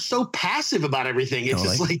mean, they were so passive about everything. It's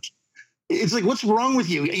just like, it's like, what's wrong with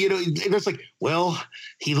you? It's like, well,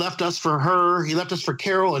 he left us for her. He left us for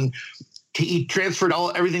Carol, and he transferred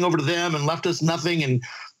everything over to them and left us nothing. And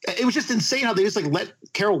it was just insane how they just like let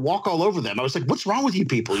Carol walk all over them. I was like, what's wrong with you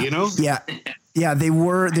people? Yeah. Yeah. They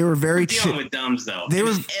were very dealing with dumbs though.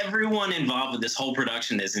 Everyone involved with this whole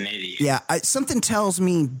production is an idiot. Yeah. Something tells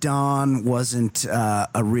me Don wasn't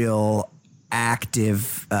a real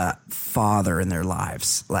active father in their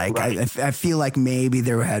lives. Like, right. I feel like maybe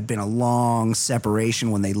there had been a long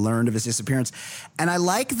separation when they learned of his disappearance. And I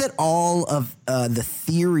like that all of the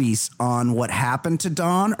theories on what happened to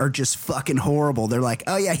Don are just fucking horrible. They're like,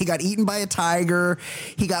 oh yeah, he got eaten by a tiger.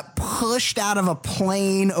 He got pushed out of a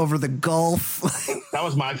plane over the Gulf. That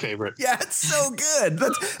was my favorite. Yeah, it's so good.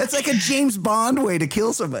 That's like a James Bond way to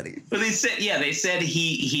kill somebody. But they said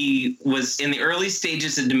he was in the early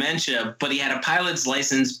stages of dementia, but he had a pilot's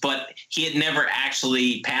license, but he had never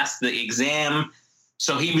actually passed the exam.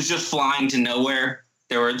 So he was just flying to nowhere.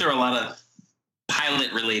 There were a lot of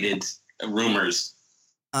pilot related rumors.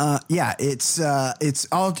 It's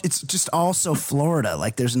just also Florida.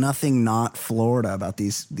 Like, there's nothing not Florida about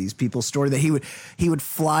these people's story. That he would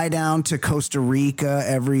fly down to Costa Rica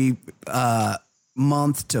every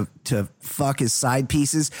month to fuck his side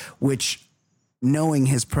pieces, which, knowing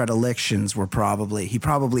his predilections, he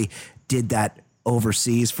probably did that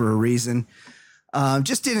overseas for a reason.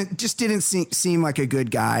 Just didn't seem like a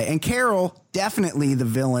good guy. And Carol, definitely the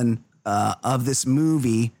villain of this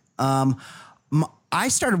movie. I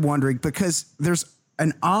started wondering, because there's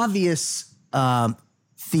an obvious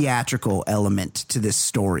theatrical element to this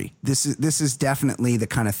story. This is definitely the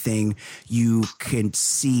kind of thing you can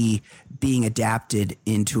see being adapted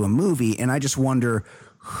into a movie. And I just wonder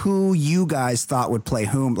who you guys thought would play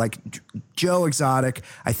whom. Like Joe Exotic,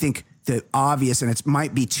 I think the obvious, and it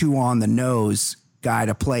might be too on the nose, guy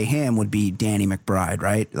to play him would be Danny McBride,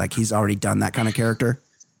 right? Like, he's already done that kind of character.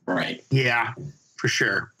 Right. Yeah, for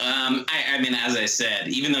sure. I mean, as I said,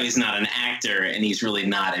 even though he's not an actor and he's really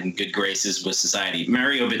not in good graces with society,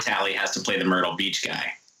 Mario Batali has to play the Myrtle Beach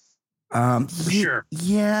guy. Sure.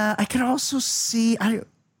 Yeah, I could also see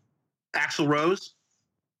Axl Rose.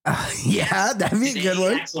 Yeah, that'd be a good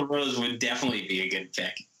one. Axl Rose would definitely be a good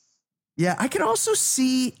pick. Yeah, I could also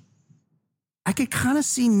kind of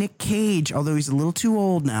see Nick Cage, although he's a little too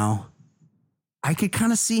old now. I could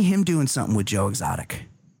kind of see him doing something with Joe Exotic.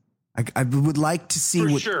 I would like to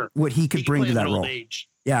see what he could bring to that role.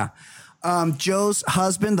 Yeah. Joe's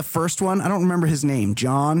husband, the first one, I don't remember his name.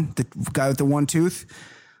 John, the guy with the one tooth.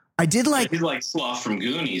 I did like. He's like Sloth from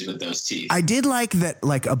Goonies with those teeth. I did like that,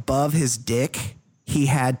 like above his dick, he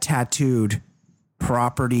had tattooed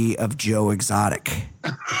 "Property of Joe Exotic."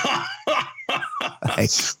 I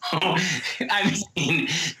mean,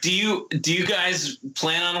 do you guys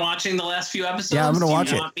plan on watching the last few episodes? Yeah, I'm gonna watch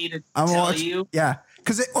it. Do you want me to tell you? Yeah,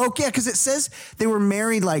 because it says they were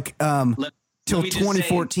married like till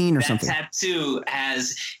 2014 or something. That tattoo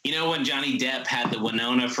has, when Johnny Depp had the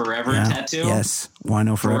Winona Forever tattoo. Yes,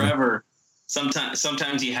 Winona Forever.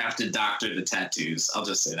 Sometimes you have to doctor the tattoos. I'll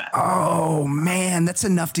just say that. Oh man, that's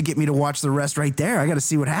enough to get me to watch the rest right there. I got to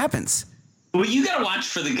see what happens. Well, you got to watch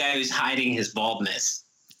for the guy who's hiding his baldness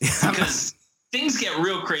because things get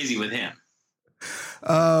real crazy with him.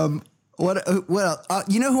 You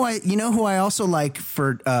know who I also like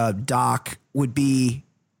for Doc would be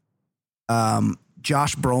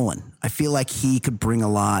Josh Brolin. I feel like he could bring a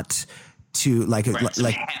lot to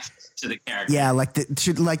to the character. Yeah, like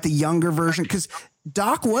the younger version, because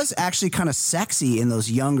Doc was actually kind of sexy in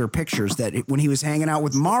those younger pictures that when he was hanging out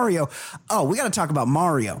with Mario. Oh, we got to talk about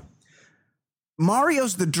Mario.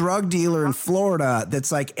 Mario's the drug dealer in Florida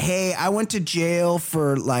that's like, hey, I went to jail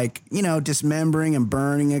for dismembering and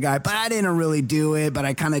burning a guy, but I didn't really do it, but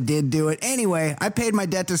I kind of did do it. Anyway, I paid my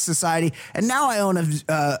debt to society, and now I own a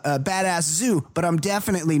badass zoo, but I'm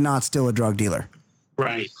definitely not still a drug dealer.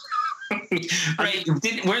 Right. Right.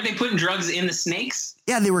 Were they putting drugs in the snakes?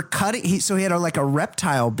 Yeah, they were cutting. So he had a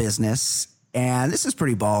reptile business, and this is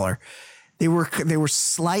pretty baller. They were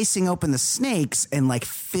slicing open the snakes and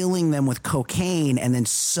filling them with cocaine and then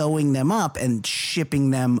sewing them up and shipping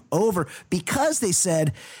them over because they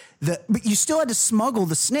said but you still had to smuggle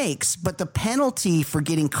the snakes, but the penalty for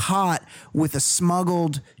getting caught with a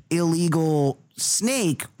smuggled illegal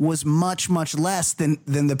snake was much, much less than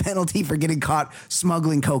the penalty for getting caught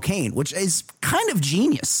smuggling cocaine, which is kind of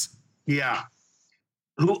genius. Yeah.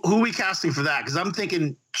 Who are we casting for that? Because I'm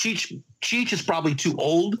thinking Cheech is probably too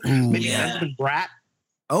old. Maybe Benjamin Bratt.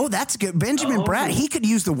 Oh, that's good. Benjamin Bratt. He could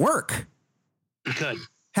use the work. He could.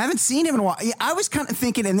 Haven't seen him in a while. Yeah, I was kind of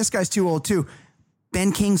thinking, and this guy's too old too,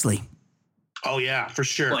 Ben Kingsley. Oh, yeah, for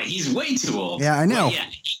sure. Well, he's way too old. Yeah, I know. Well, yeah,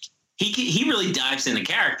 he really dives into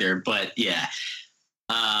character, but yeah.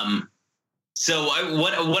 So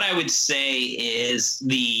what I would say is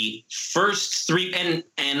the first three, and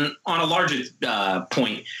on a larger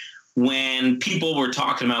point, when people were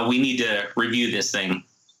talking about we need to review this thing,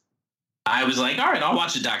 I was like, all right, I'll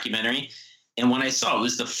watch a documentary. And when I saw it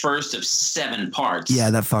was the first of 7 parts.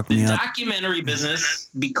 Yeah, that fucked me up. The documentary business,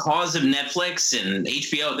 because of Netflix and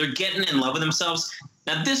HBO, they're getting in love with themselves.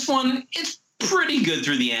 Now, this one, it's pretty good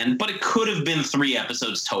through the end, but it could have been 3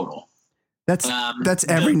 episodes total. That's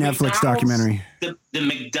every Netflix documentary. The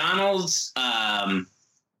McDonald's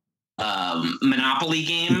Monopoly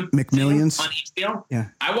game McMillions on HBO. Yeah,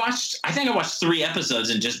 I think I watched 3 episodes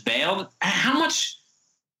and just bailed. How much?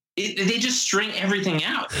 They just string everything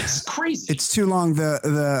out. It's crazy. It's too long.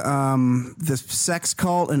 The sex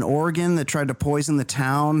cult in Oregon that tried to poison the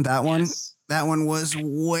town. That one. Yes. That one was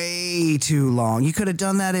way too long. You could have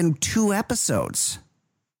done that in 2 episodes.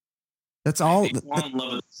 That's all. Fall in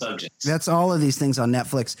love with the subjects. That's all of these things on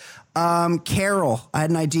Netflix. Carol. I had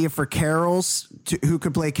an idea for Carol's. Who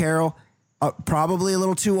could play Carol? Probably a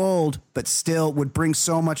little too old, but still would bring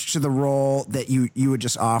so much to the role that you would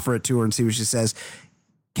just offer it to her and see what she says.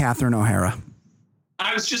 Catherine O'Hara.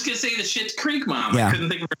 I was just gonna say the Schitt's Creek mom. Yeah. I couldn't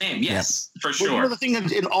think of her name. Yes, for sure. Well, the thing that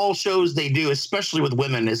in all shows they do, especially with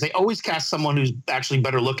women, is they always cast someone who's actually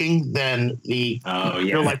better looking than the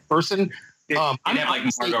real life person. I have like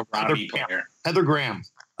Margot Robbie player. Heather Graham.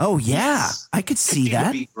 Oh yeah, I could see that.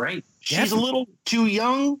 Would be great. She's a little too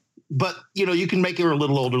young, but you can make her a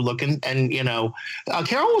little older looking. And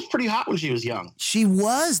Carol was pretty hot when she was young. She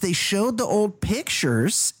was. They showed the old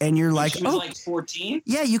pictures, and you're like, she was like 14.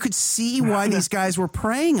 Yeah, you could see why these guys were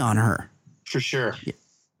preying on her. For sure. Yeah.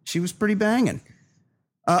 She was pretty banging.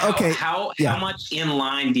 Okay. How much in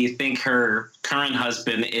line do you think her current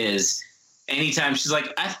husband is? Anytime she's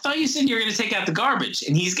like, I thought you said you were going to take out the garbage,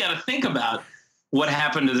 and he's got to think about what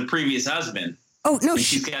happened to the previous husband. Oh no,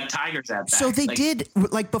 she's got tigers at back. So they did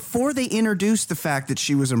before they introduced the fact that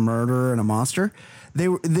she was a murderer and a monster. They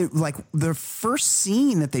the first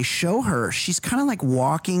scene that they show her, she's kind of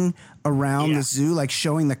walking around the zoo,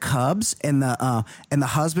 showing the cubs, and the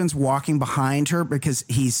husband's walking behind her because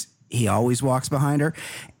he always walks behind her,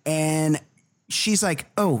 and she's like,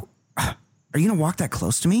 oh. are you going to walk that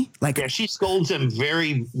close to me? Like, yeah, she scolds him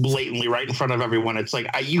very blatantly right in front of everyone. It's like,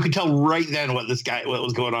 you could tell right then what was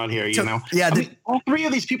going on here, you know? Yeah. I mean, all three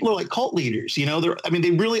of these people are like cult leaders, you know,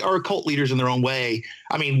 they really are cult leaders in their own way.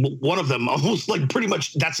 I mean, one of them almost like pretty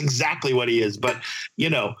much that's exactly what he is. But, you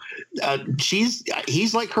know, he's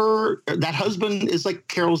like that husband is like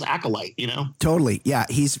Carol's acolyte, you know? Totally. Yeah.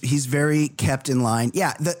 He's very kept in line.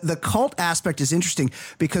 Yeah. The cult aspect is interesting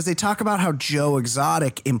because they talk about how Joe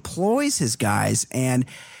Exotic employs his guys, and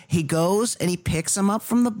he goes and he picks them up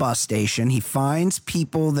from the bus station. He finds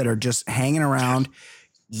people that are just hanging around,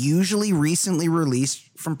 usually recently released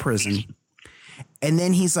from prison. And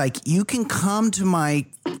then he's like, you can come to my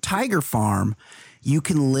tiger farm. You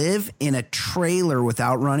can live in a trailer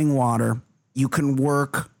without running water. You can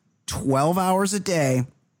work 12 hours a day.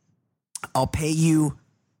 I'll pay you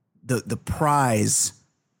the prize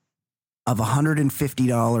of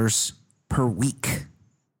 $150 per week.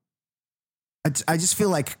 I just feel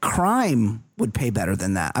like crime would pay better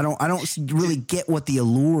than that. I don't really get what the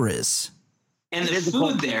allure is. And the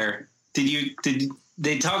food there, did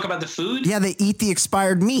they talk about the food? Yeah, they eat the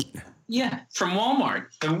expired meat. Yeah, from Walmart,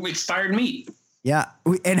 the expired meat. Yeah,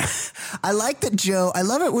 and I like that Joe. I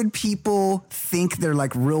love it when people think they're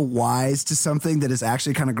like real wise to something that is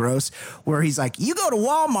actually kind of gross. Where he's like, "You go to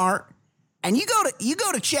Walmart and you go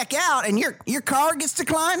to check out, and your car gets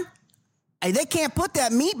declined. Hey, they can't put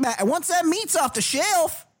that meat back. And once that meat's off the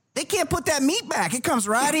shelf, they can't put that meat back. It comes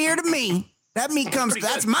right here to me. That meat comes.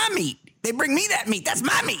 That's my meat. They bring me that meat. That's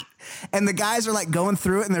my meat." And the guys are like going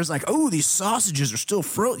through it, and there's like, "Oh, these sausages are still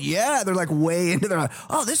frozen." Yeah, they're like way into their.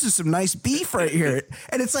 Oh, this is some nice beef right here,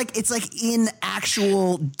 and it's like in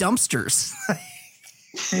actual dumpsters.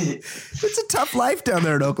 It's a tough life down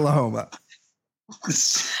there in Oklahoma.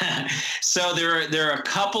 So there are a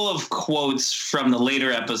couple of quotes from the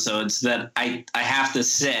later episodes that I have to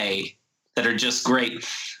say that are just great.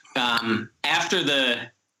 After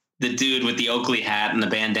the dude with the Oakley hat and the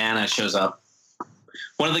bandana shows up,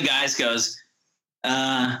 one of the guys goes,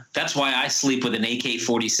 "That's why I sleep with an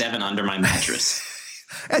AK-47 under my mattress."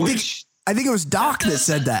 I think it was Doc that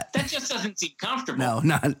said that. That just doesn't seem comfortable.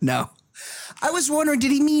 No. I was wondering,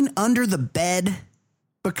 did he mean under the bed?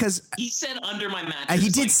 Because he said under my mattress. He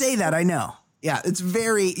did say that. I know. Yeah, it's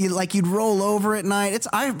very like you'd roll over at night.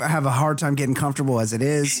 I have a hard time getting comfortable as it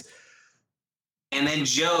is. And then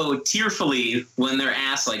Joe tearfully, when they're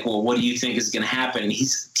asked like, "Well, what do you think is going to happen?" He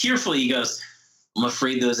goes, "I'm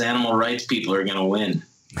afraid those animal rights people are going to win."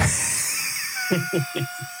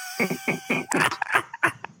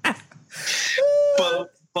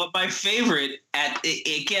 But my favorite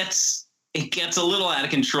it gets a little out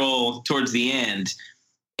of control towards the end.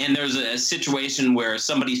 And there's a situation where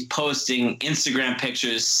somebody's posting Instagram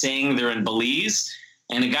pictures saying they're in Belize,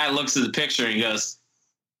 and a guy looks at the picture and he goes,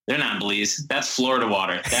 "They're not in Belize. That's Florida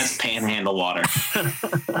water. That's Panhandle water."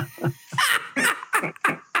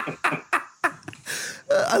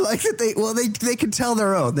 I like that they can tell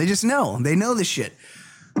their own. They just know. They know the shit.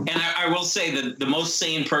 And I will say that the most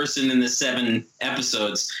sane person in the 7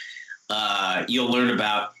 episodes you'll learn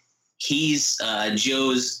about, he's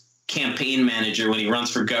Joe's campaign manager when he runs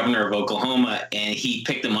for governor of Oklahoma, and he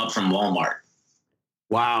picked him up from Walmart.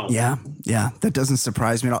 Wow. Yeah. That doesn't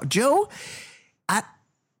surprise me at all. Joe,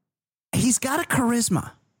 he's got a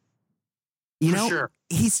charisma. You know, sure.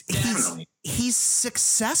 He's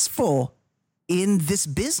successful in this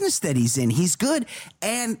business that he's in. He's good.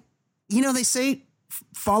 And, you know, they say,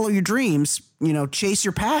 follow your dreams, you know, chase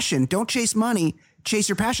your passion. Don't chase money, chase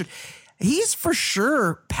your passion. He's for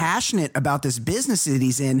sure passionate about this business that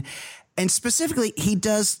he's in. And specifically, he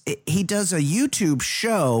does a YouTube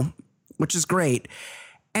show, which is great.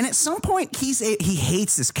 And at some point he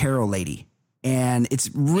hates this Carol lady. And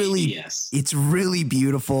it's really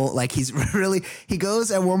beautiful. Like he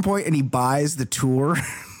goes at one point and he buys the tour.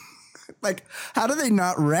 Like, how do they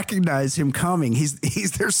not recognize him coming?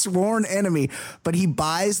 He's their sworn enemy, but he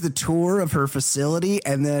buys the tour of her facility,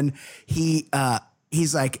 and then he's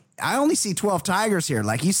like, "I only see 12 tigers here.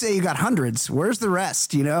 Like, you say you got hundreds. Where's the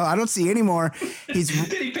rest? You know, I don't see any more." Then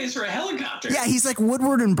he pays for a helicopter. Yeah, he's like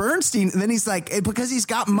Woodward and Bernstein, and then he's like, because he's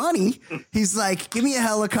got money, he's like, "Give me a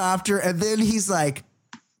helicopter," and then he's like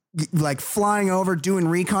flying over doing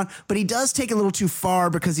recon, but he does take a little too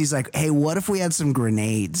far because he's like, "Hey, what if we had some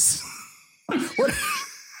grenades?"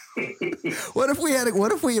 What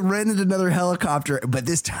if we rented another helicopter, but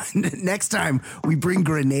next time we bring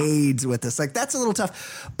grenades with us? Like, that's a little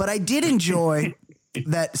tough. But I did enjoy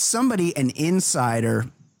that an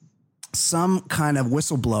insider, some kind of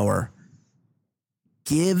whistleblower,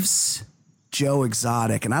 gives Joe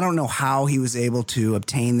Exotic, and I don't know how he was able to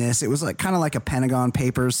obtain this. It was like kind of like a Pentagon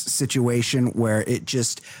Papers situation where it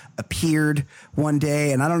just appeared one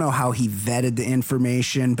day, and I don't know how he vetted the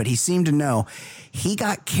information, but he seemed to know. He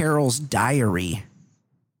got Carol's diary,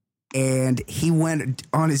 and he went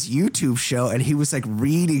on his YouTube show, and he was like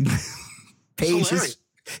reading pages.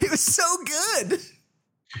 It was so good.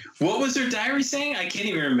 What was her diary saying? I can't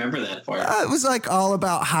even remember that part. It was like all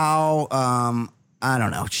about how, I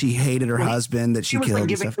don't know, she hated her husband that she killed.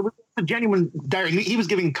 Like it was a genuine diary. He was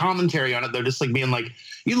giving commentary on it, though, just like being like,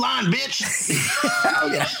 "You lying, bitch."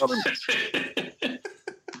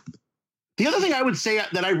 The other thing I would say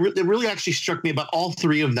that that really actually struck me about all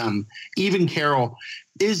three of them, even Carol,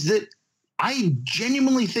 is that I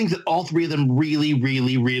genuinely think that all three of them really,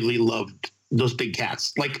 really, really loved those big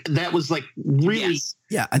cats. Like that was like really,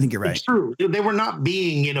 yeah, I think you're right. It's true. They were not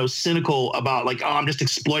being, cynical about like, oh, I'm just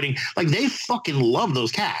exploiting. Like they fucking love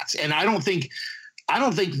those cats. And I don't think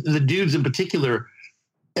the dudes in particular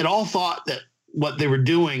at all thought that what they're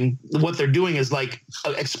doing is like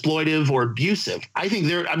exploitive or abusive. I think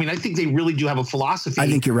they really do have a philosophy. I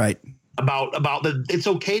think you're right. About that it's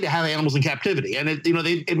okay to have animals in captivity. And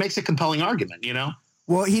it makes a compelling argument,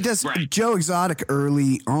 Well, he does. Right. Joe Exotic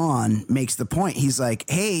early on makes the point. He's like,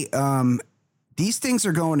 hey, these things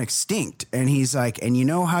are going extinct. And he's like, and you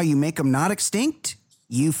know how you make them not extinct?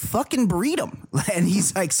 You fucking breed them. And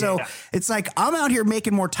he's like, It's like, I'm out here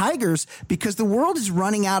making more tigers because the world is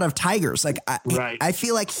running out of tigers. Like, I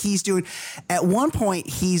feel like he's doing, at one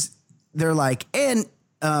point they're like,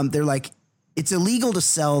 it's illegal to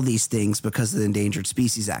sell these things because of the Endangered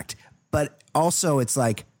Species Act. But also it's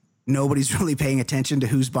like, nobody's really paying attention to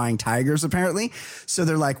who's buying tigers, apparently. So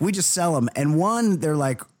they're like, we just sell them. And they're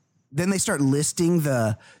like, then they start listing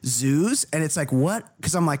the zoos. And it's like, what?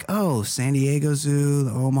 Because I'm like, oh, San Diego Zoo,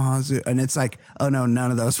 the Omaha Zoo. And it's like, oh, no,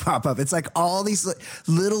 none of those pop up. It's like all these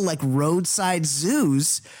little like roadside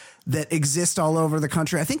zoos that exist all over the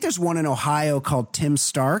country. I think there's one in Ohio called Tim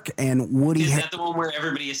Stark and Woody. Is that the one where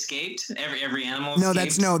everybody escaped? Every animal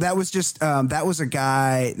escaped? That was just, that was a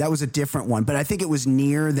guy, that was a different one, but I think it was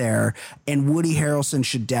near there, and Woody Harrelson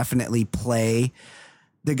should definitely play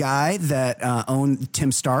the guy that owned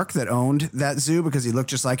Tim Stark, that owned that zoo, because he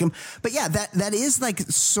looked just like him. But yeah, that is like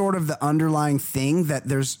sort of the underlying thing that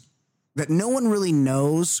no one really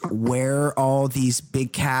knows where all these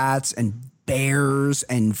big cats and bears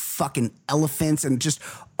and fucking elephants and just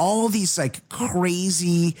all these like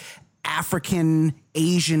crazy African,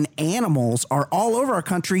 Asian animals are all over our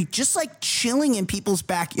country, just like chilling in people's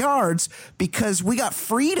backyards because we got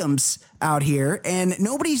freedoms out here, and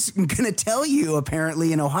nobody's going to tell you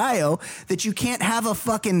apparently in Ohio that you can't have a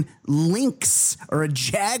fucking lynx or a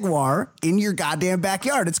jaguar in your goddamn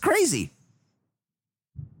backyard. It's crazy.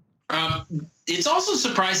 It's also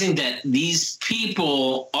surprising that these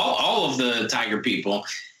people, all of the tiger people,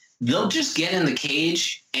 they'll just get in the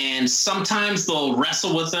cage and sometimes they'll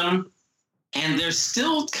wrestle with them and they're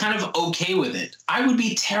still kind of okay with it. I would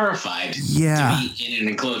be terrified to be in an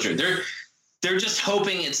enclosure. They're just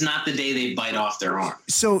hoping it's not the day they bite off their arm.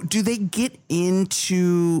 So do they get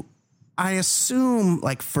into, I assume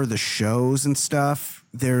like for the shows and stuff,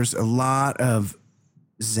 there's a lot of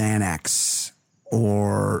Xanax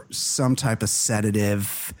or some type of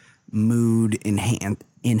sedative mood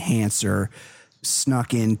enhancer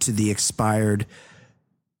snuck into the expired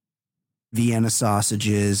Vienna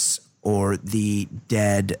sausages or the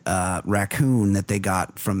dead raccoon that they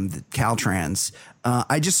got from the Caltrans.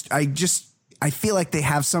 I feel like they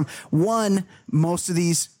have most of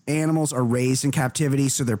these animals are raised in captivity,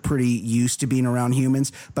 so they're pretty used to being around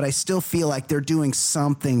humans, but I still feel like they're doing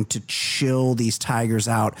something to chill these tigers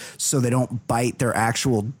out so they don't bite their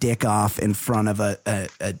actual dick off in front of a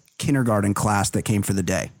kindergarten class that came for the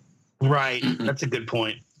day. Right. That's a good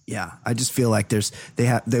point. Yeah. I just feel like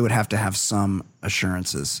they would have to have some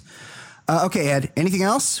assurances. Okay, Ed, anything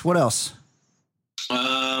else? What else?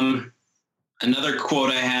 Another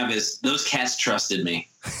quote I have is, "Those cats trusted me."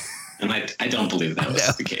 And I don't believe that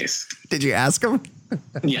was the case. Did you ask them?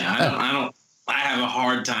 Yeah, I have a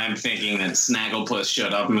hard time thinking that Snagglepuss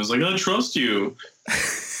showed up and was like, "I trust you."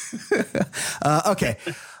 Okay.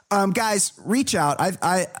 Guys, reach out.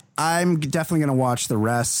 I'm definitely going to watch the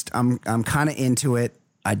rest. I'm kind of into it.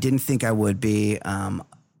 I didn't think I would be. I'm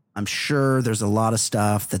sure there's a lot of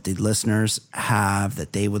stuff that the listeners have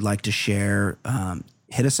that they would like to share.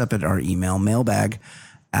 Hit us up at our email,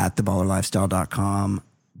 mailbag@theballerlifestyle.com,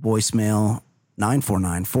 voicemail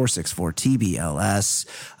 949-464-TBLS.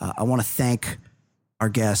 I want to thank our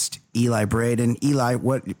guest, Eli Braden. Eli,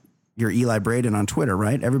 you're Eli Braden on Twitter,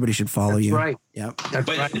 right? Everybody should follow you. Right. Yep. That's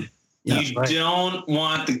right. You don't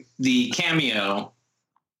want the cameo.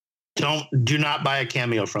 Do not buy a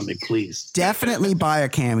cameo from me, please. Definitely buy a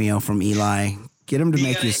cameo from Eli. Get him to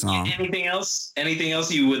make you a song. Anything else? Anything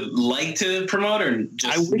else you would like to promote, or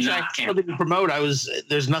just I wish I had something to promote.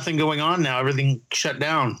 There's nothing going on now. Everything shut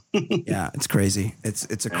down. Yeah, it's crazy.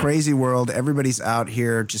 It's a crazy world. Everybody's out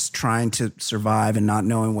here just trying to survive and not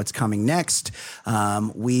knowing what's coming next.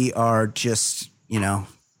 We are just,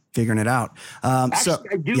 figuring it out. Actually,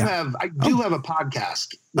 I do have a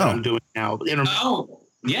podcast that I'm doing now.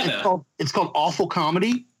 It's called Awful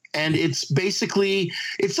Comedy. And it's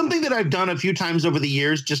something that I've done a few times over the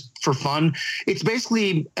years just for fun. It's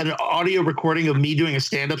basically an audio recording of me doing a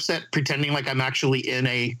stand-up set, pretending like I'm actually in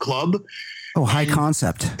a club. Oh, high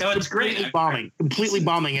concept. That was great. Completely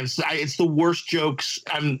bombing. It's the worst jokes.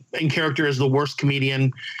 I'm in character as the worst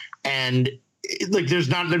comedian. And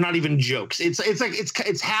they're not even jokes.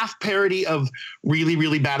 It's half parody of really,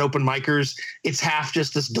 really bad open micers. It's half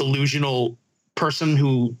just this delusional person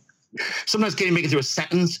who sometimes can't even make it through a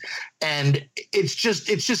sentence, and it's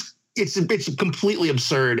completely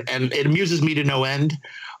absurd, and it amuses me to no end.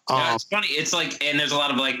 Yeah, it's funny. It's like, and there's a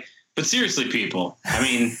lot of but seriously, people. I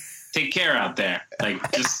mean, take care out there.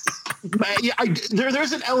 There's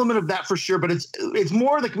an element of that for sure, but it's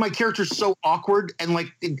more like my character's so awkward and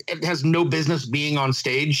it has no business being on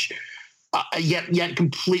stage, yet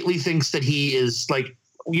completely thinks that he is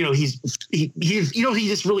he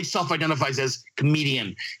just really self-identifies as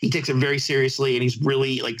comedian. He takes it very seriously, and he's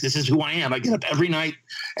really this is who I am. I get up every night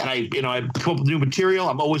and I come up with new material.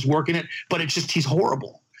 I'm always working it, but it's just, he's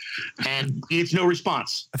horrible and it's no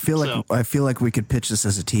response. I feel like we could pitch this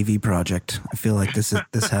as a TV project. I feel like this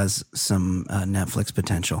has some Netflix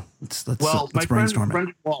potential. Let's my brainstorm friend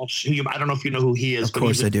Brendan Walsh, who I don't know if you know who he is. Of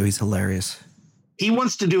course I do. He's hilarious. He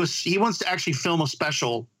wants to actually film a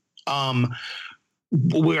special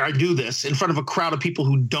where I do this in front of a crowd of people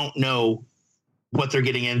who don't know what they're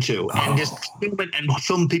getting into, and just film it and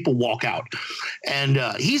film people walk out. And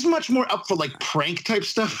he's much more up for prank type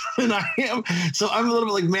stuff than I am. So I'm a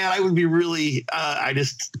little bit man, I would be really, I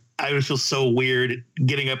would feel so weird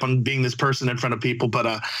getting up and being this person in front of people.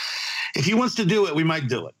 But if he wants to do it, we might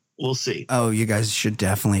do it. We'll see. Oh, you guys should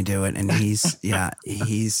definitely do it. And he's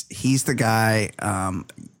the guy.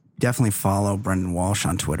 Definitely follow Brendan Walsh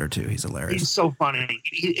on Twitter too. He's hilarious. He's so funny.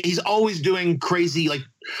 He's always doing crazy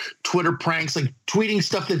Twitter pranks, tweeting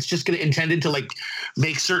stuff that's just intended to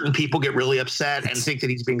make certain people get really upset and think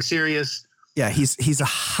that he's being serious. Yeah, he's a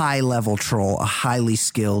high level troll, a highly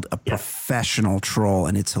skilled, professional troll,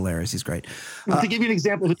 and it's hilarious. He's great. To give you an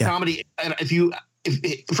example of his comedy, and if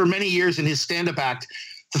for many years in his stand-up act,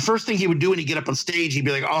 the first thing he would do when he get up on stage, he'd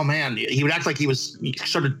be like, "Oh man," he would act like he was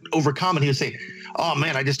sort of overcome, and he would say, "Oh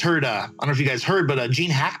man, I just heard. I don't know if you guys heard, but Gene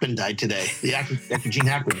Hackman died today. The actor Gene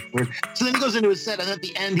Hackman." So then he goes into his set, and at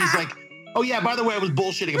the end, he's like, "Oh yeah, by the way, I was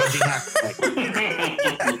bullshitting about Gene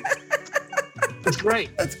Hackman." It's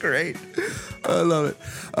great. That's great. I love it.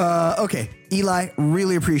 Okay, Eli,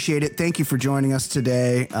 really appreciate it. Thank you for joining us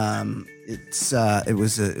today. It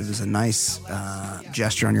was a nice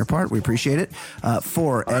gesture on your part. We appreciate it.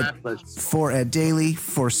 For Ed Daly,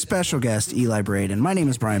 for special guest Eli Braden, my name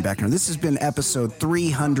is Brian Beckner. This has been episode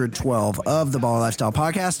 312 of the Baller Lifestyle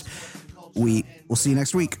Podcast. We will see you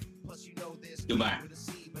next week. Goodbye.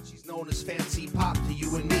 Known as fancy pop to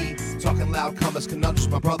you and me. Talking loud comers, conundrums,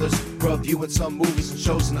 my brothers. Reviewing some movies and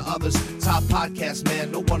shows and others. Top podcast,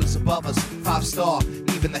 man, no one is above us. 5-star,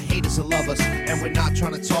 even the haters will love us. And we're not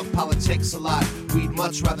trying to talk politics a lot. We'd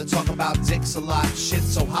much rather talk about dicks a lot.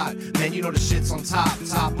 Shit's so hot, man, you know the shit's on top.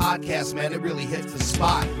 Top podcast, man, it really hit the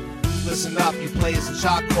spot. Listen up, you players and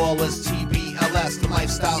shot callers. TBLS, the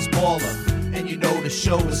lifestyle's baller. And you know the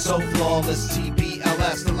show is so flawless.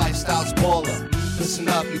 TBLS, the lifestyle's baller. Listen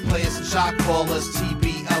up, you players and shot callers.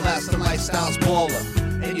 TBLS, the lifestyle's baller.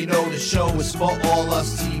 And you know the show is for all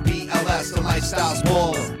us. TBLS, the lifestyle's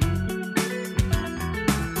baller.